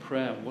Sundays on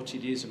prayer, what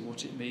it is and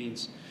what it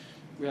means.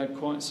 We had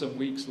quite some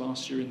weeks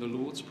last year in the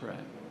Lord's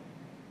Prayer.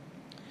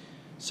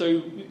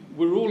 So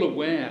we're all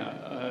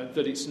aware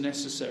that it's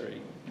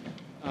necessary.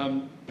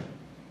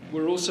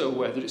 We're also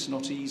aware that it's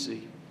not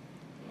easy.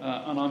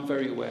 And I'm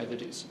very aware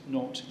that it's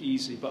not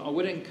easy. But I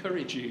would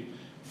encourage you,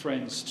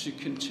 friends, to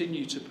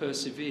continue to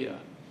persevere,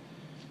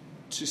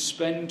 to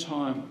spend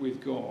time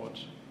with God,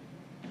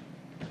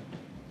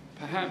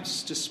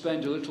 perhaps to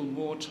spend a little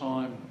more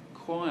time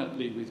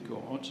quietly with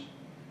God,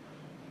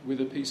 with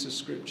a piece of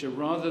scripture,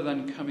 rather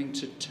than coming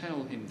to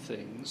tell him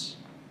things.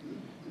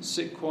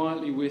 Sit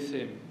quietly with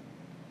him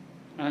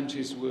and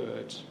his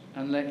word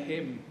and let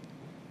him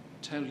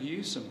tell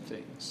you some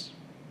things.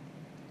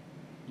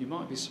 You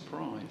might be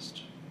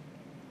surprised.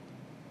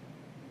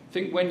 I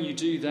think when you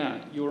do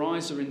that, your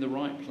eyes are in the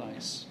right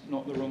place,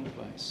 not the wrong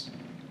place,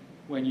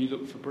 when you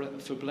look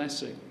for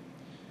blessing.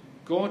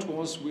 God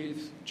was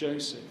with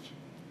Joseph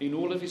in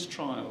all of his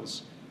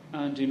trials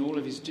and in all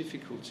of his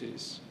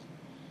difficulties.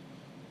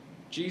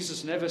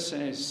 Jesus never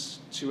says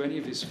to any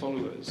of his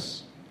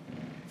followers,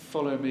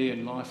 "Follow me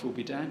and life will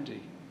be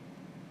dandy."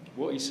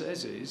 What he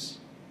says is,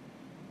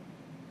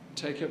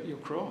 take up your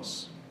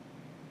cross,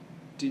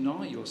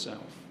 deny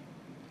yourself,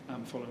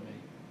 and follow me.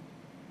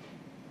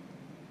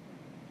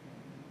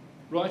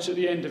 Right at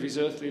the end of his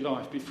earthly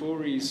life,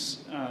 before he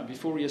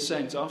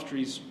ascends, after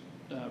he's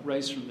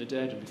raised from the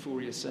dead and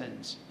before he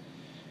ascends,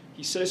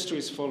 he says to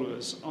his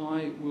followers,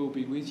 "I will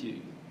be with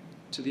you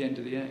to the end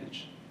of the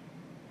age."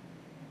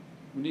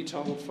 We need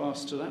to hold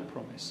fast to that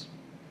promise.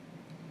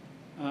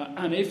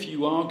 And if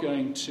you are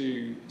going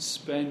to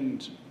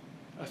spend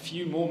a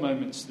few more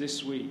moments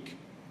this week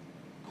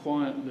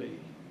quietly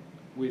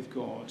with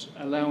God,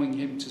 allowing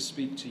him to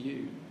speak to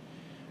you,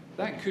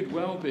 that could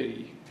well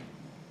be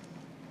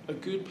a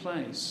good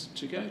place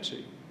to go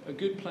to, a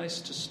good place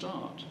to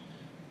start.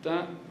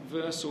 That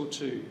verse or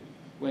two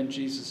when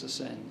Jesus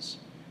ascends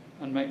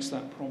and makes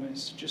that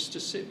promise, just to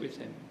sit with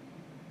him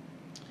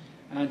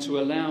and to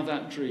allow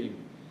that dream,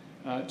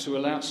 to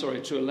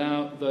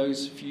allow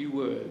those few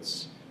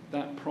words,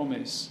 that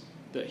promise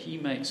that he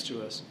makes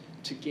to us,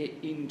 to get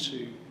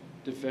into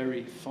the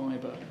very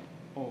fibre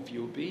of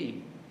your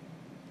being.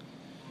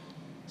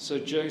 So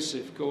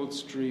Joseph,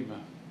 God's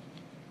dreamer,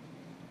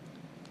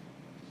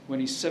 when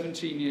he's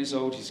 17 years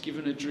old, he's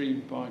given a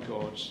dream by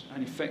God,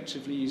 and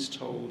effectively he's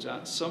told,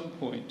 at some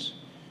point,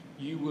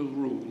 you will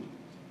rule,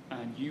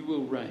 and you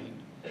will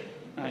reign,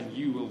 and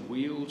you will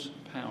wield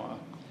power.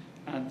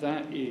 And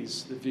that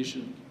is the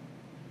vision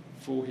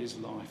for his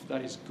life.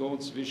 That is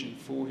God's vision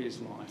for his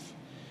life.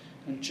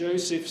 And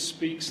Joseph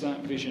speaks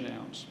that vision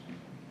out.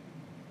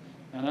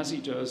 And as he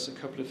does, a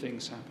couple of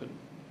things happen.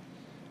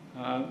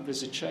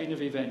 There's a chain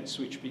of events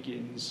which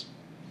begins,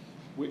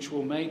 which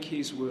will make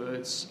his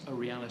words a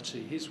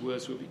reality. His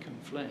words will become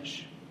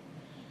flesh.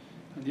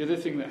 And the other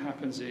thing that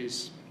happens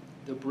is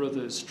the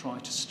brothers try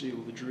to steal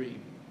the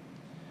dream.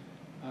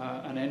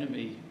 An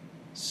enemy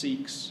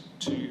seeks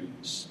to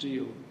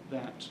steal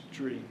that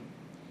dream.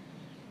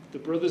 The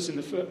brothers in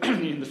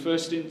the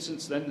first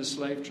instance, then the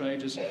slave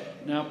traders,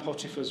 now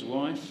Potiphar's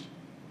wife.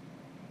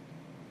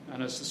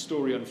 And as the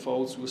story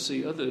unfolds, we'll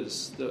see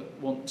others that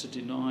want to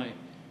deny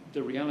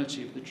the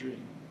reality of the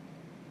dream.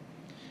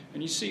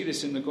 And you see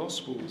this in the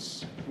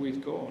Gospels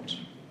with God.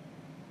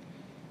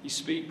 He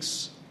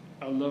speaks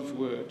a love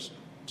word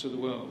to the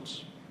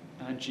world,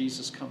 and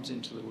Jesus comes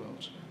into the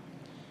world.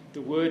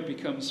 The word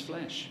becomes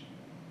flesh.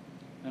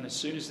 And as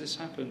soon as this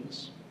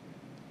happens,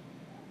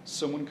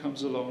 someone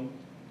comes along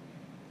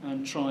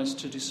and tries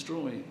to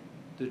destroy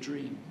the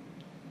dream.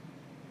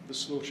 The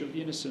slaughter of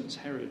the innocents,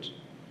 Herod,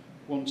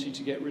 wanting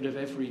to get rid of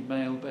every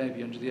male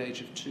baby under the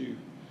age of 2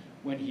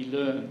 when he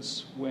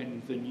learns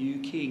when the new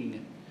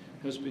king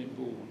has been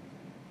born.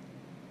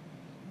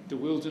 The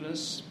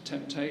wilderness,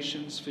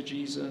 temptations for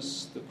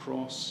Jesus, the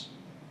cross.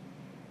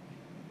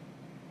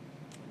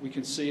 We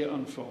can see it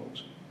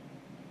unfold.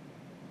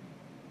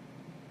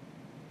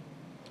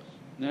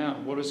 Now,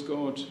 what has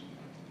God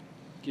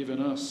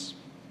given us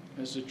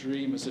as a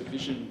dream, as a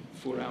vision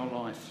for our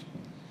life?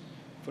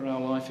 For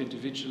our life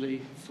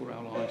individually, for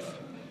our life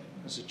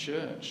as a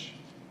church?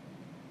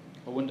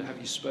 I wonder, have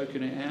you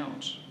spoken it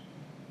out?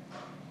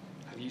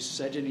 Have you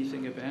said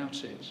anything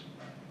about it?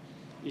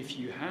 If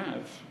you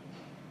have,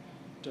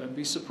 don't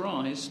be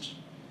surprised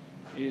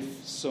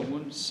if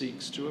someone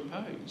seeks to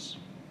oppose.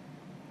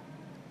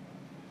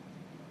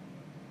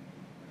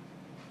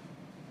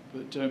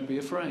 But don't be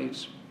afraid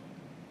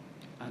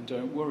and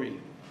don't worry.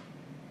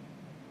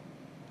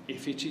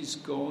 If it is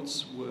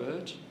God's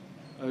word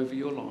over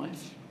your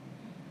life,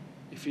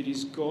 if it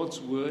is God's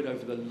word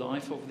over the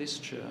life of this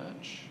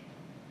church,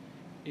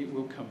 it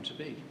will come to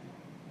be.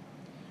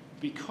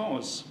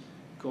 Because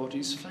God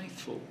is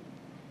faithful.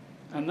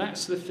 And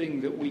that's the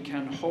thing that we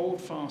can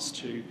hold fast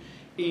to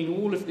in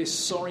all of this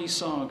sorry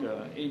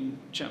saga in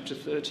chapter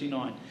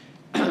 39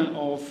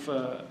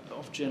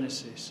 of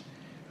Genesis.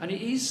 And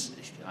it is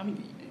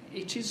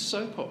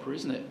soap opera,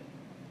 isn't it?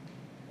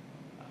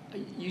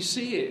 You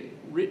see it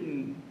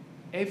written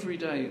every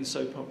day in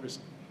soap operas.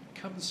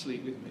 Come and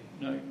sleep with me.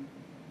 No.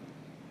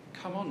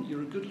 Come on,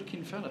 you're a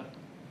good-looking fella.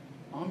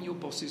 I'm your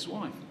boss's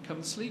wife. Come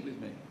and sleep with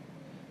me.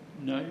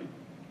 No,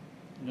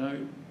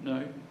 no,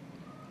 no.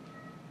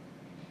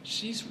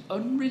 She's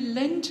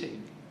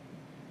unrelenting.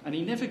 And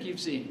he never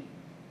gives in.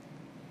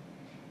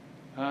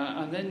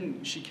 And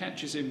then she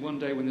catches him one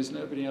day when there's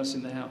nobody else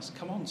in the house.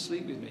 Come on,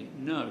 sleep with me.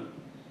 No.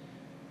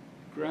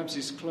 Grabs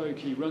his cloak,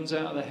 he runs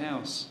out of the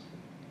house.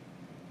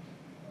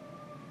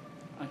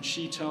 And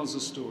she tells a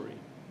story.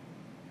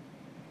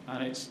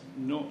 And it's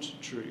not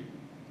true.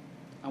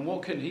 And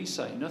what can he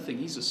say? Nothing.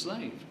 He's a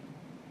slave.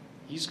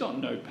 He's got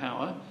no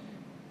power.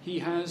 He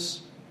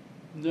has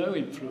no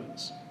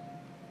influence.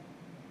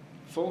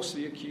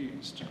 Falsely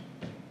accused.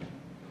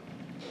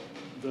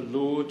 The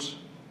Lord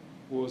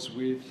was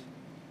with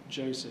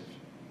Joseph.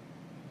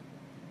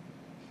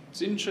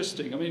 It's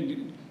interesting. I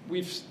mean,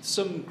 we've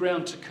some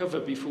ground to cover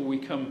before we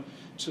come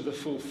to the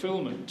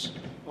fulfillment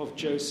of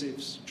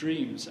Joseph's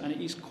dreams. And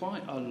it is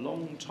quite a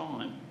long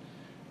time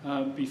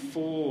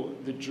before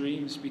the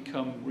dreams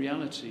become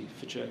reality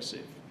for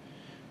Joseph.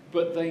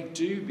 But they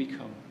do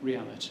become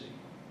reality.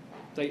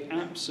 They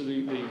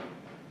absolutely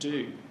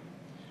do.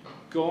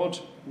 God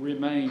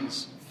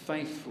remains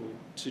faithful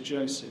to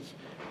Joseph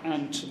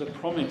and to the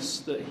promise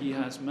that he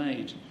has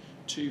made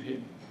to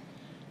him.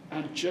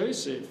 And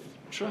Joseph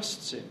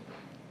trusts him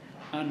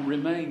and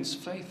remains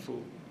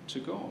faithful to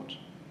God.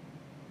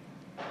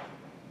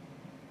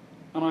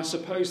 And I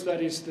suppose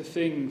that is the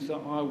thing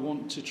that I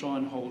want to try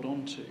and hold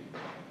on to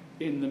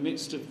in the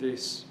midst of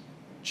this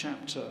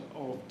chapter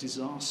of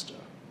disaster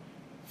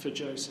for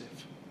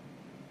Joseph.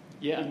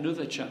 Yet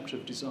another chapter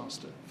of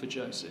disaster for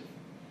Joseph.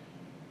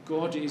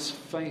 God is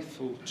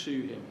faithful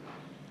to him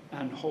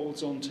and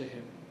holds on to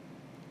him.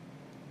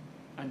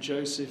 And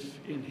Joseph,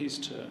 in his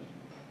turn,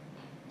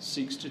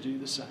 seeks to do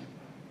the same.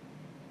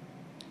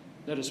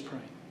 Let us pray.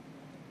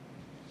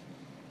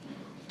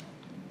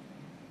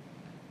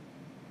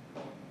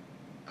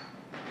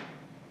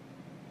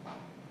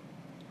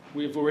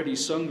 We have already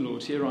sung,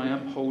 Lord, here I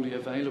am wholly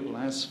available.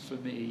 As for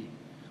me,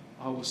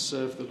 I will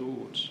serve the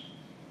Lord.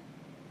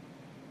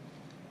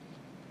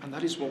 And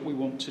that is what we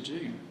want to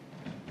do.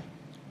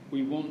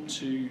 We want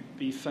to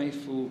be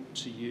faithful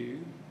to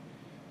you,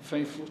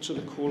 faithful to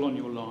the call on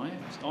your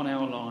lives, on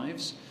our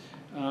lives.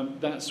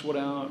 That's what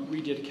our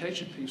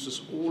rededication piece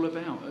was all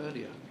about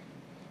earlier.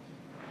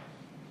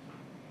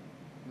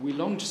 We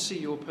long to see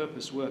your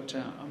purpose worked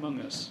out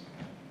among us,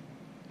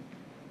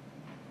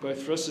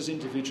 both for us as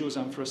individuals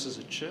and for us as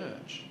a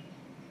church.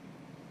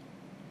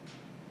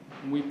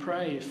 And we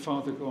pray,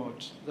 Father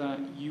God, that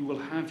you will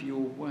have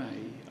your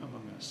way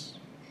among us.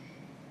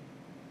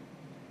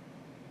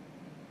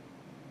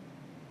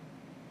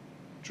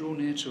 Draw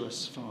near to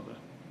us, Father,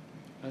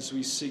 as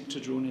we seek to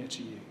draw near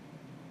to you.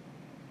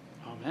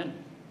 Amen.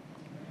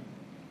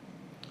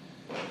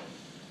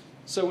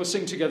 So we'll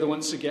sing together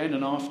once again,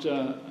 and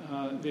after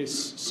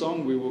this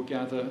song we will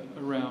gather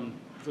around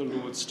the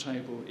Lord's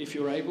table. If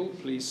you're able,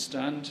 please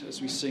stand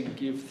as we sing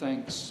Give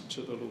Thanks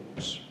to the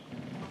Lord.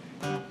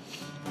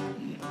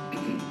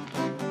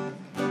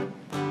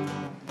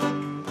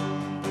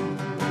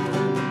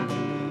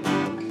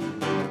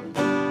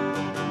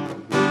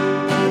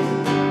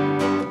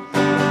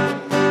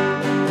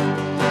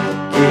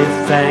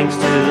 Thanks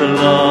to the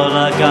Lord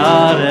our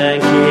God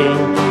and King.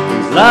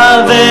 His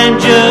love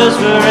endures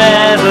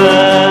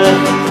forever,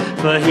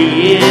 for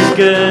he is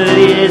good,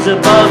 he is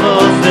above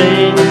all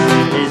things.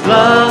 His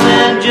love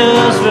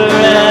endures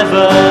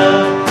forever.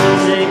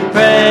 Sing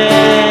praise,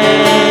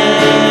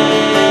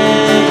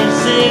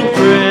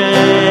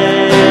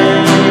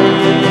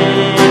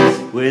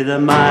 with a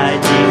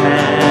mighty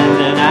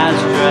hand and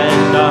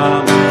outstretched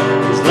arm.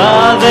 His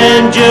love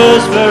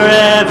endures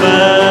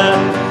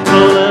forever.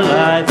 For the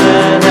life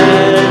that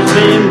has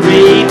been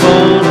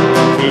reborn,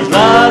 his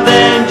love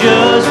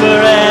endures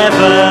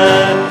forever.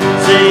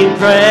 Sing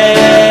praise,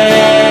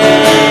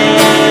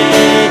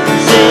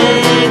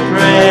 sing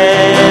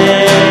praise,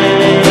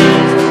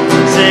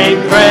 sing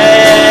praise,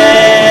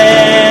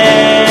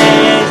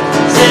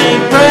 sing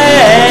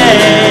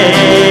praise.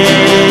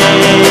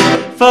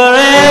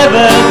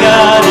 Forever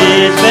God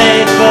is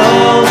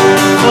faithful,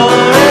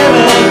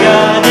 forever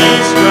God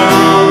is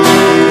strong,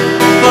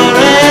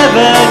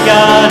 forever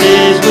God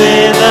is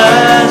with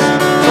us,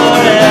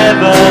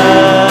 forever,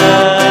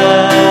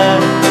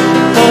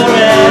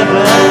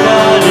 forever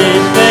God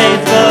is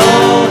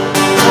faithful,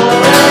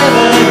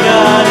 forever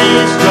God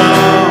is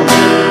strong,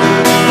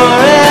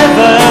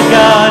 forever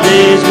God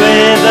is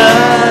with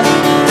us,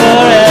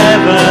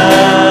 forever,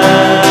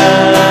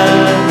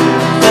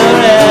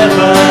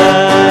 forever.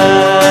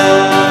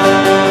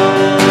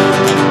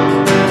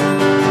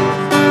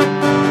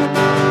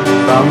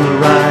 From the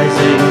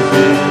rising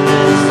to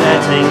the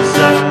setting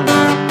sun,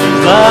 his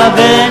love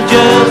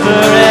endures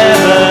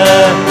forever.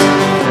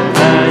 The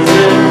rise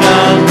of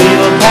God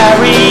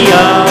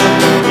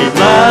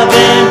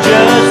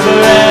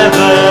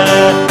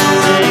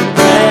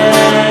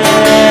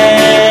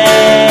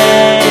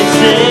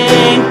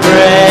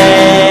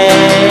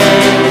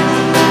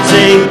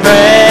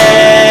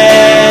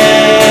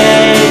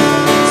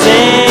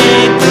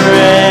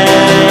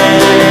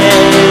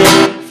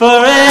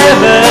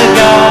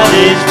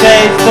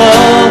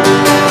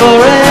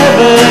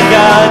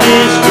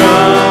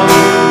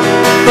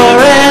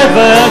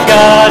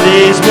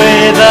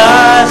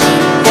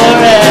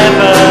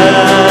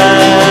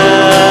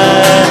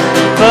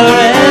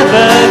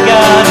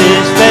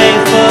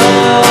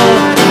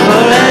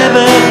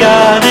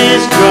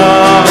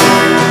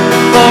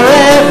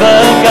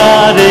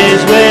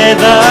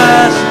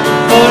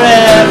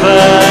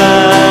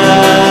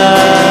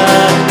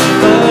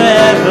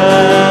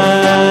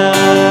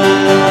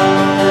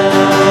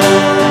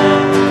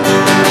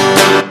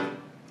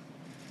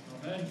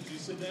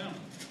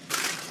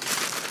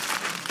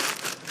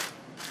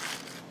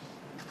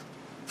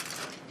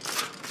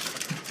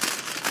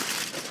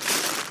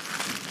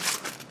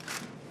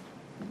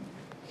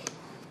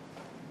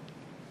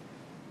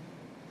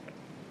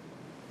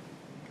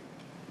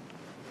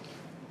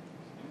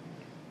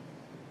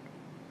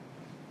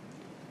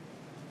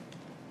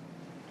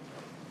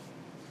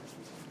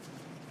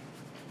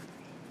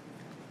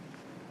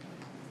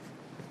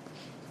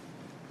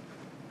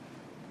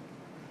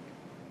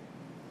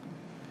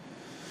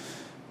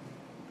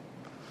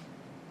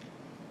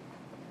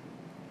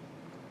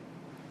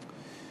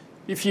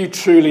If you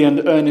truly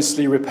and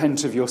earnestly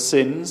repent of your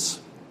sins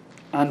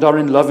and are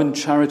in love and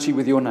charity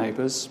with your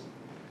neighbours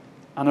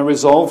and are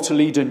resolved to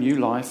lead a new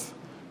life,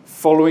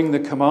 following the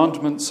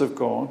commandments of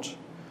God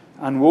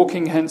and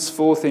walking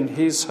henceforth in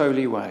his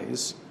holy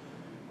ways,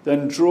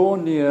 then draw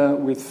near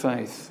with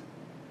faith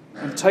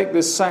and take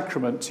this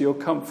sacrament to your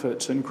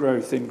comfort and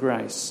growth in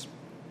grace.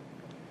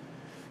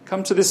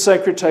 Come to this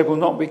sacred table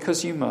not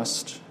because you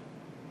must,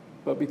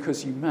 but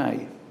because you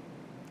may.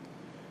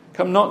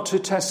 Come not to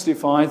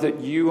testify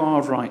that you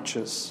are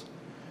righteous,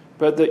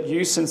 but that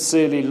you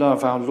sincerely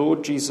love our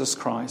Lord Jesus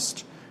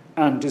Christ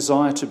and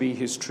desire to be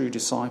his true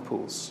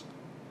disciples.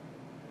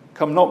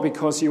 Come not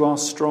because you are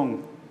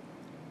strong,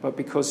 but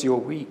because you are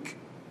weak.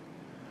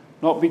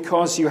 Not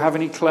because you have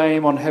any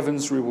claim on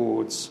heaven's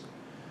rewards,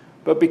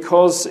 but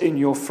because in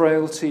your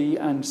frailty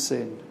and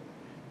sin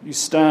you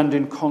stand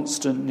in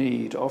constant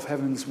need of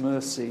heaven's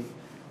mercy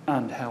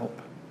and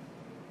help.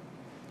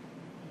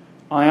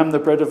 I am the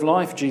bread of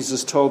life,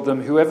 Jesus told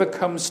them. Whoever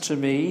comes to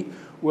me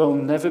will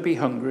never be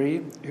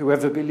hungry.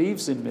 Whoever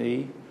believes in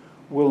me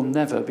will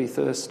never be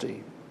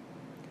thirsty.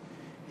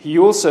 He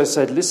also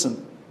said,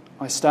 listen,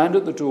 I stand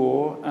at the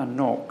door and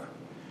knock.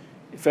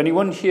 If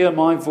anyone hear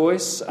my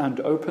voice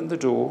and open the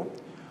door,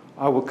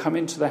 I will come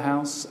into the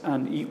house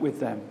and eat with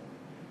them,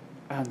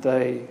 and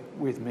they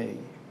with me.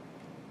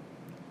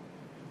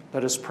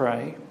 Let us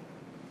pray.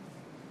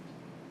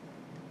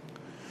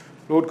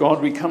 Lord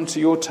God, we come to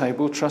your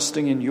table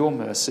trusting in your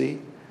mercy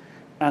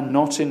and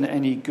not in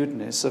any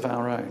goodness of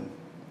our own.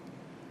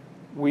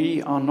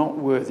 We are not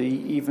worthy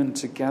even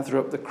to gather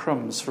up the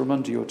crumbs from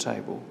under your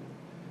table.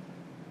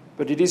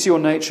 But it is your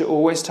nature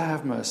always to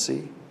have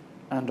mercy,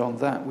 and on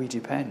that we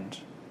depend.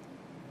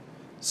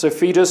 So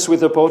feed us with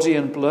the body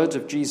and blood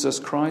of Jesus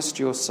Christ,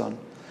 your Son,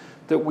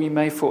 that we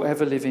may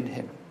forever live in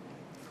him,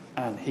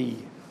 and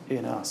he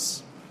in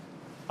us.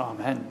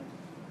 Amen.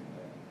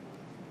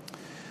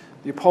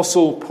 The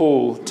Apostle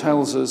Paul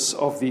tells us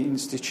of the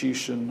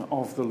institution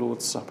of the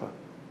Lord's Supper.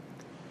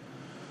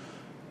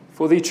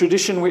 For the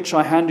tradition which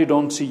I handed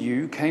on to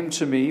you came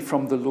to me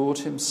from the Lord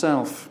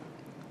himself,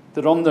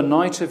 that on the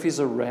night of his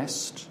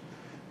arrest,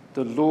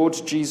 the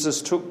Lord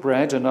Jesus took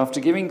bread, and after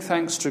giving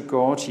thanks to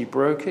God, he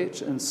broke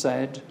it and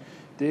said,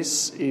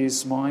 "This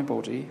is my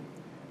body,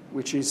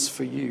 which is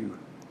for you.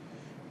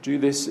 Do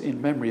this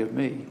in memory of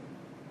me."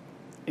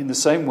 In the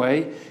same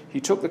way, he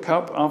took the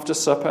cup after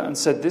supper and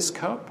said, "This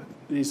cup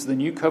is the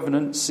new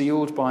covenant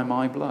sealed by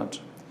my blood.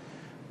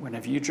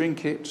 Whenever you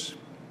drink it,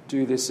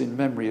 do this in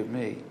memory of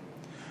me.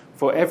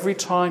 For every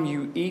time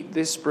you eat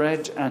this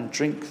bread and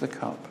drink the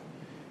cup,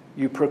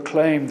 you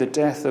proclaim the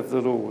death of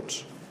the Lord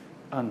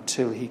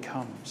until he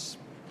comes."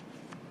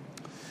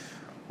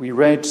 We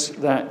read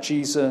that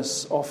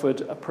Jesus offered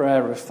a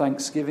prayer of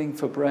thanksgiving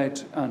for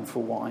bread and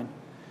for wine,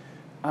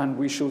 and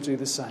we shall do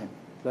the same.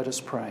 Let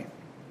us pray.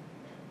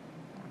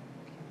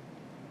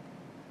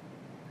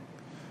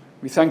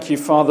 We thank you,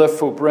 Father,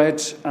 for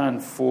bread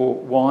and for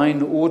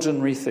wine,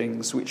 ordinary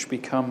things which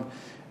become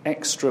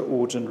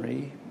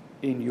extraordinary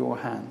in your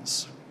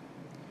hands.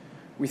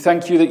 We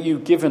thank you that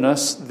you've given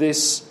us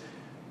this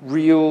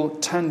real,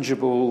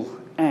 tangible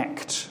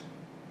act,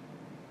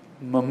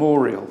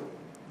 memorial.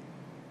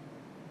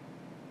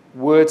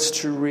 Words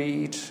to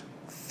read,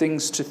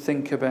 things to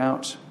think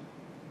about,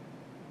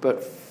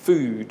 but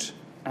food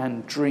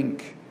and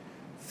drink,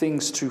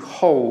 things to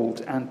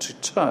hold and to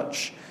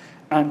touch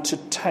and to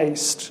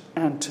taste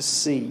and to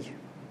see.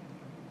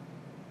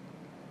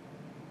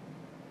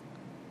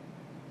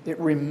 It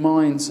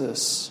reminds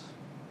us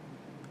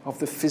of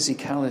the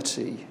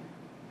physicality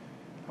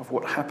of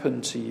what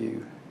happened to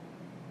you,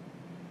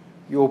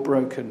 your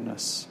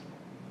brokenness,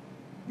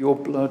 your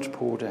blood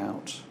poured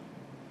out,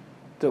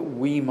 that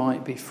we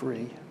might be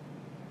free.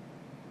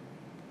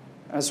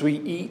 As we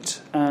eat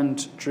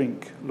and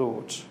drink,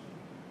 Lord,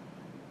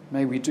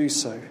 may we do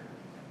so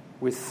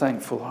with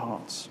thankful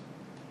hearts.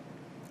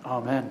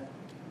 Amen.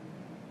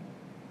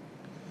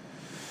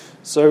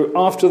 So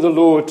after the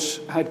Lord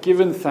had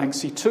given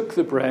thanks, he took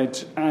the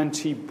bread and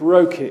he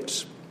broke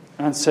it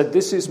and said,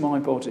 "This is my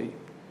body,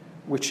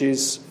 which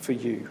is for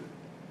you.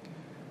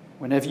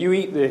 Whenever you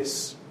eat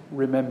this,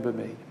 remember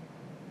me."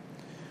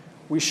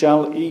 We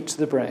shall eat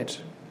the bread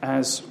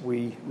as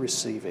we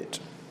receive it.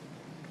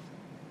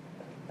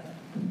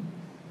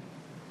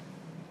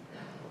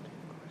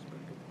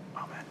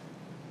 Amen.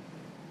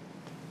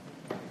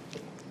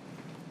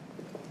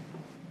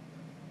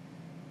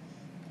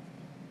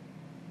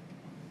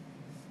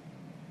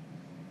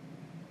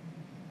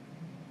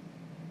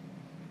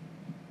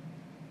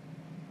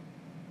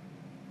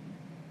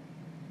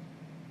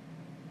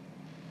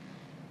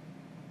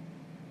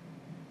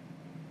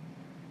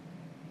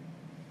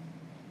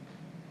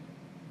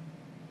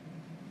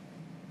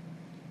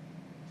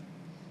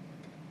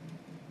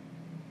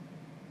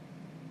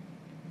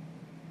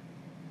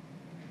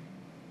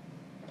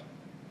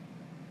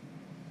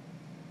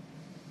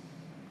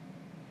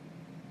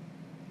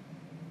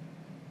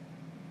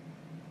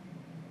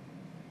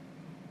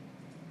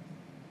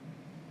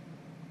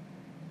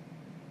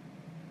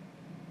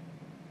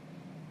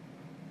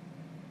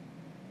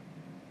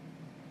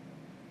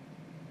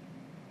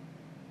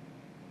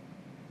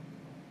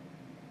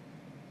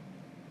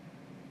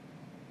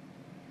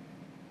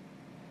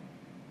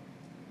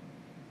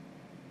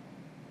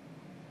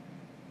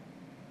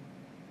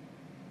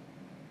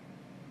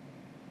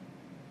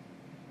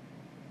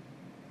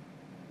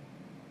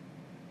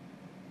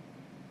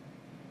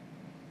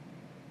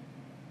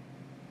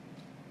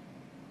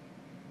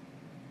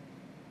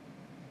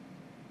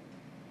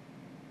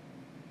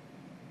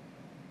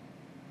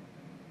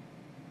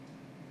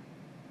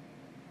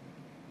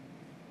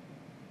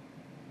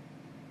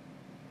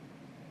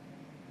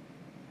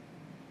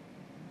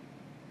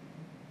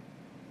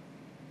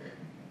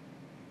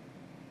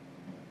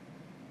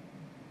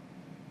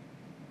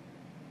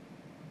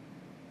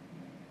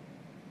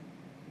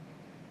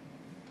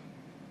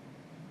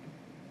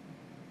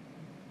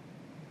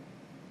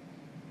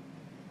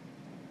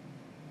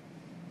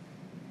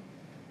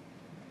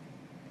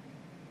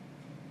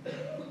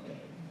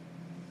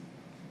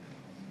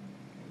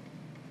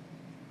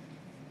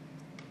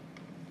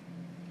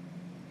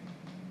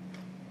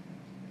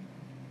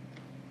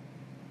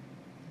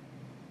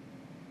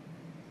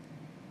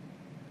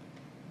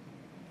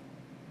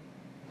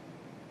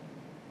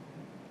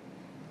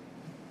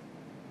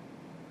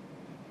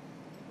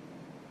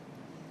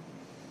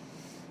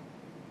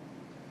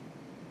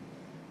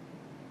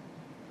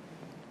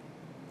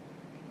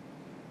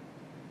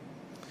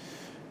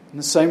 In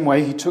the same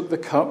way, he took the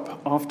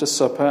cup after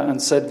supper and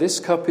said, "This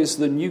cup is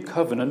the new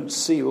covenant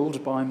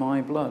sealed by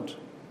my blood.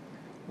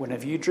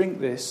 Whenever you drink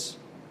this,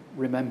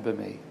 remember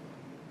me."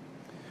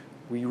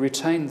 We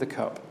retain the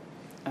cup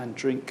and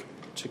drink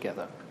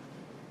together.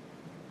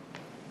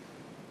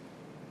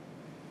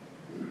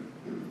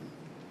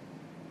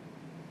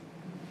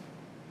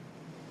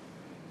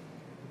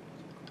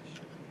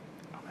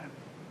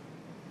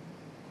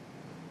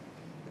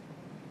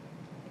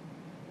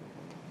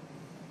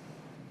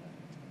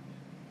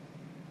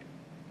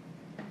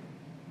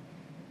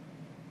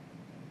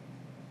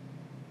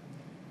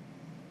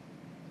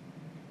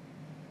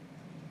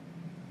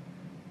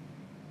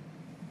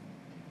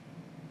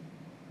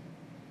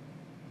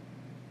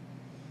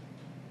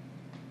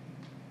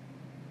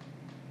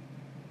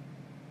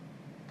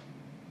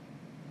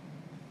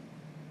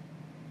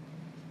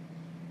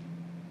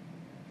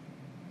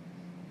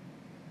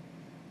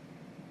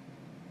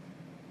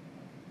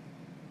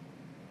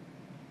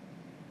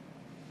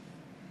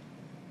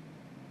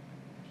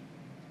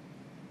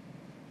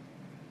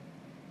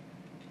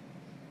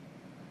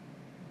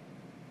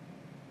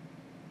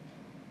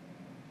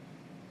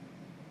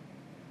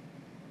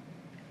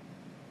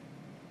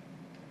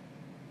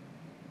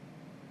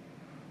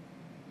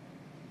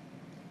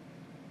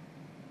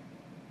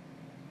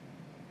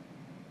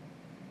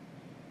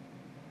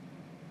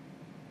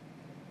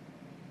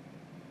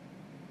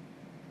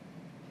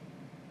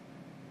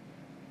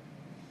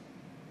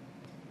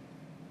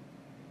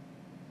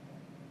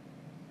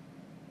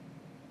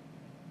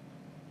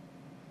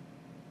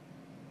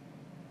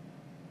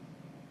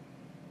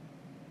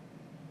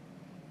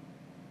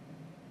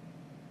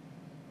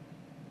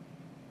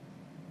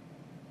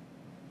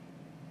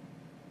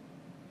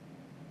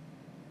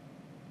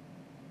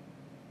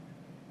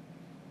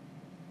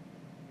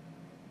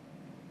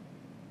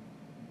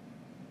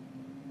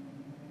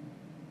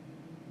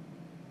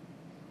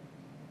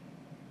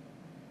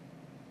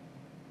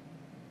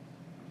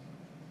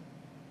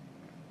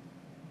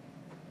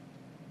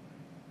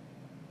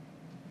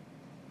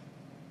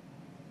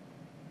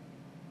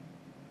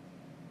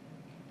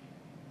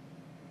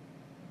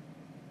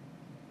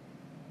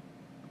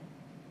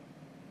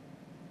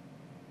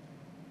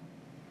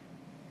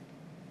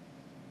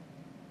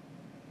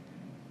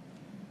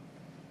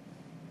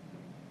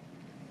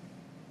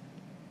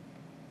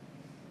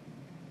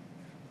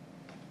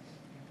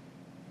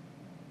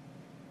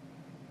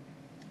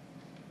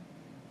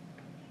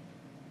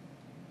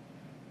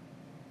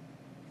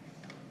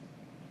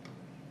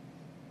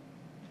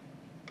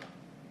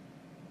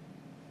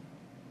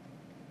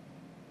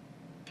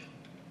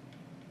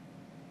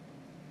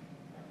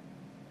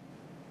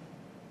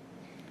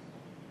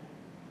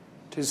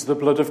 It is the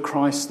blood of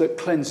Christ that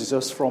cleanses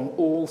us from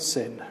all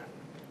sin.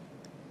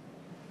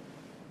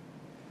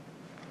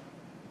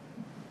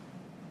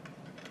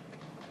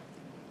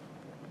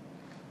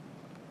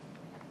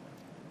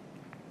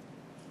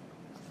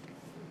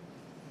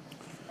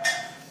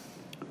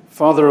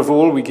 Father of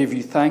all, we give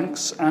you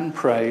thanks and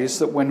praise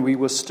that when we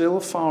were still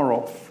far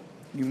off,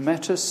 you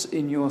met us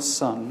in your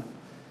Son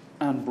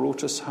and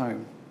brought us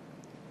home.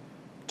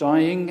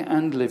 Dying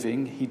and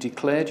living, he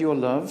declared your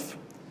love,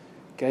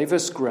 gave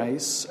us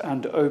grace,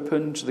 and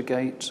opened the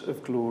gate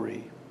of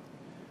glory.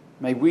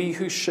 May we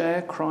who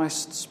share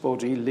Christ's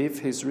body live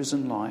his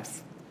risen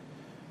life.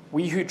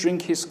 We who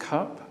drink his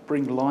cup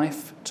bring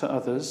life to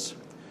others.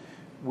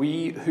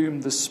 We whom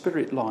the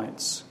Spirit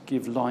lights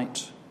give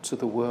light to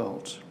the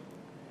world.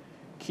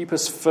 Keep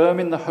us firm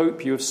in the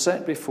hope you have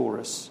set before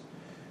us,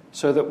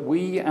 so that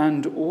we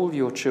and all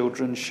your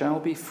children shall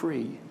be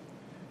free,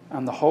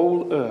 and the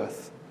whole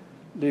earth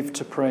live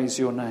to praise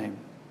your name.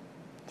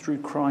 Through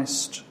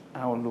Christ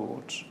our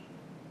Lord.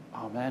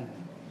 Amen.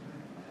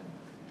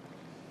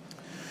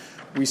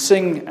 We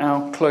sing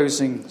our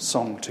closing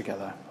song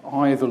together,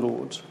 I, the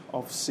Lord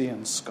of sea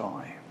and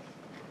sky.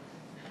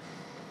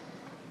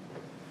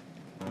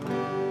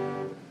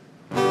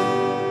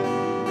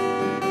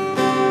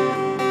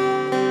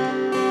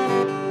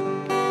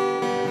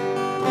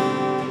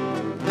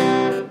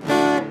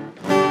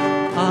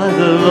 I,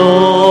 the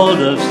Lord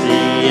of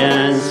sea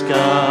and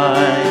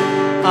sky,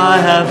 I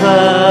have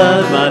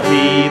heard my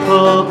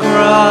people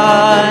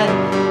cry,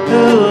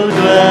 who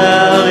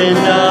dwell in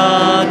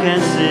dark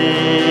and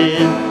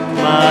sin,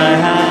 my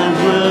hand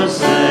will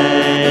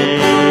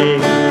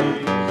save.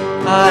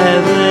 I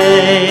have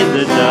laid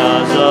the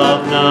stars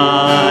of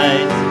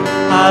night,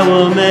 I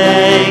will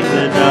make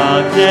the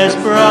darkness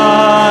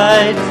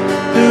bright,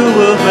 who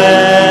will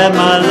bear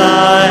my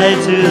light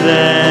to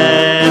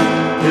them,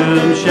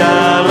 whom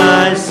shall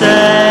I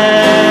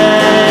send?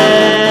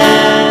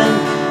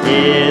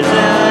 Is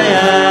I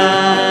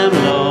am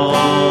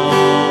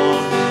Lord,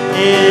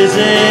 is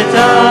it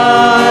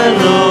I,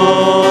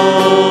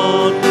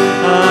 Lord?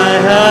 I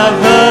have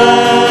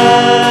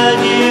heard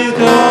you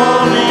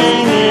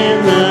calling in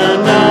the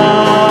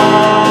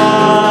night.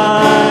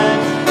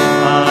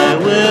 I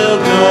will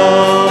go,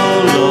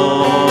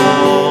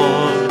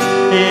 Lord,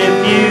 if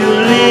you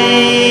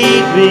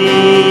lead me.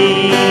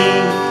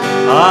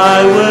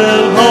 I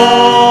will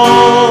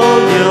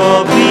hold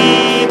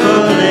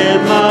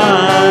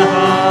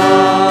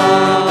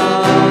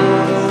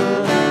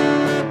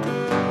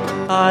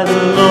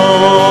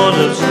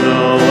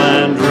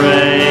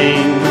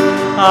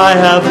I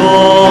have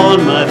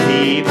borne my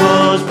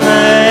people's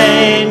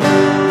pain.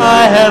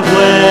 I have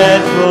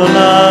wept for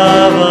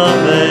love of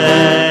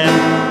them.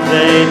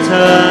 They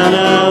turn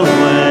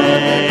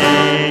away.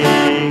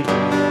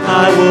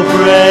 I will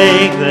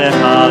break their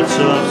hearts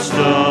of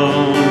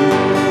stone.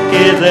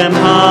 Give them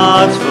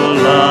hearts for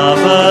love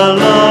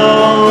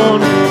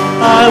alone.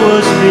 I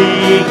will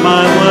speak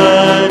my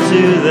word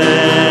to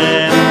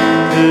them.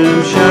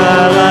 Whom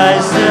shall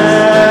I send?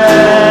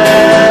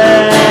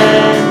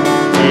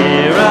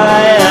 Here I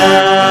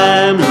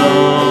am,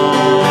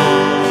 Lord.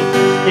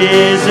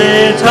 Is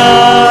it I,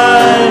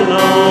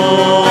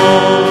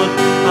 Lord?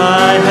 I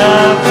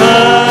have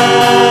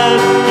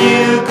heard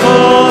you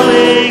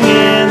calling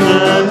in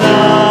the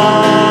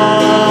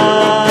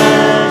night.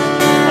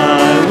 I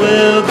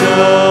will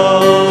go,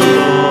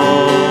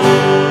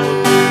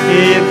 Lord.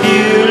 If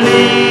you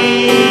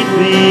lead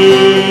me,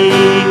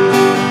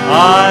 I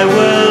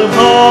will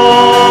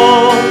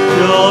hold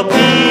your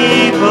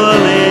people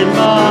in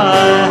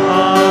my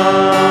heart.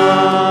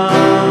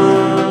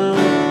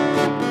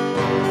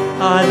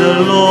 I, the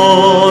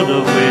Lord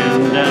of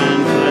wind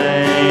and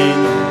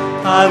flame,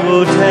 I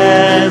will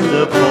tend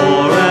the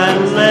poor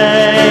and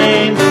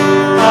lame. I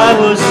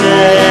will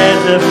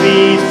set a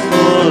feast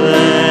for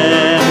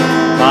them.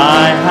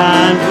 My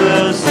hand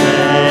will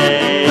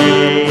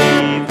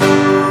save.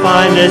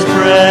 Finest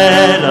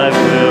bread I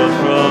will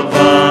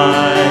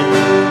provide,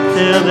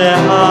 till their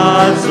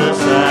hearts are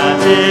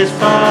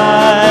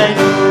satisfied.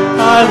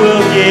 I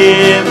will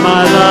give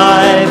my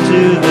life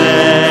to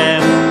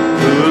them.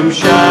 Whom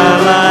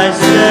shall I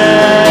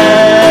send?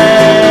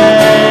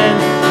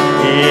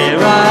 Here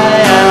I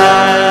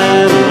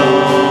am,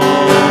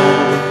 Lord.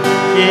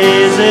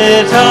 Is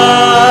it I,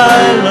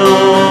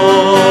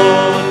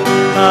 Lord?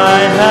 I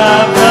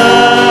have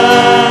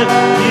heard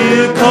you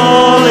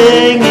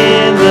calling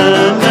in the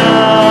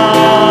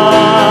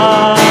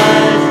night.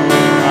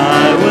 I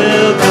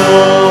will go,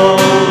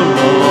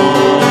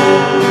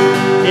 Lord.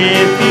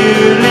 If you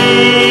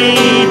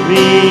lead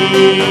me,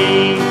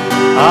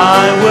 I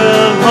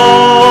will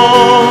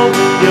hold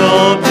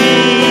your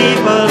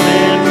people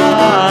in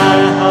my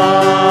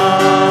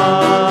heart.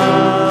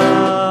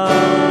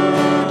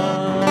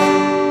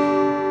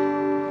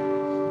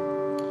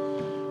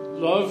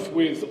 Love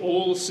with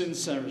all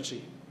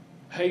sincerity.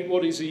 Hate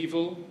what is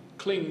evil.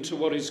 Cling to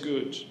what is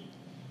good.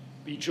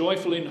 Be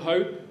joyful in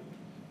hope.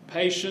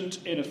 Patient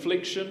in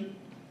affliction.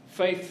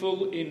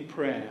 Faithful in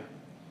prayer.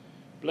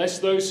 Bless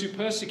those who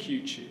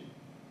persecute you.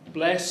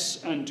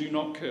 Bless and do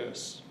not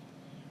curse.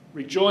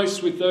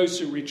 Rejoice with those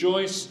who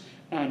rejoice,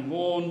 and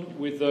mourn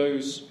with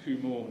those who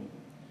mourn.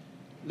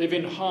 Live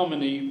in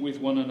harmony with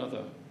one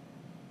another.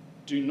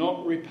 Do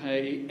not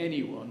repay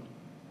anyone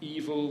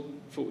evil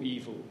for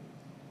evil.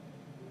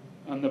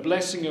 And the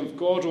blessing of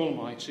God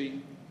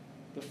Almighty,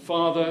 the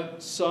Father,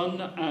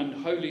 Son,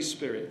 and Holy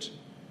Spirit,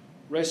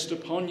 rest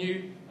upon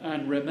you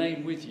and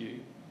remain with you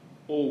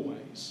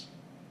always.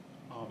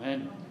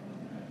 Amen.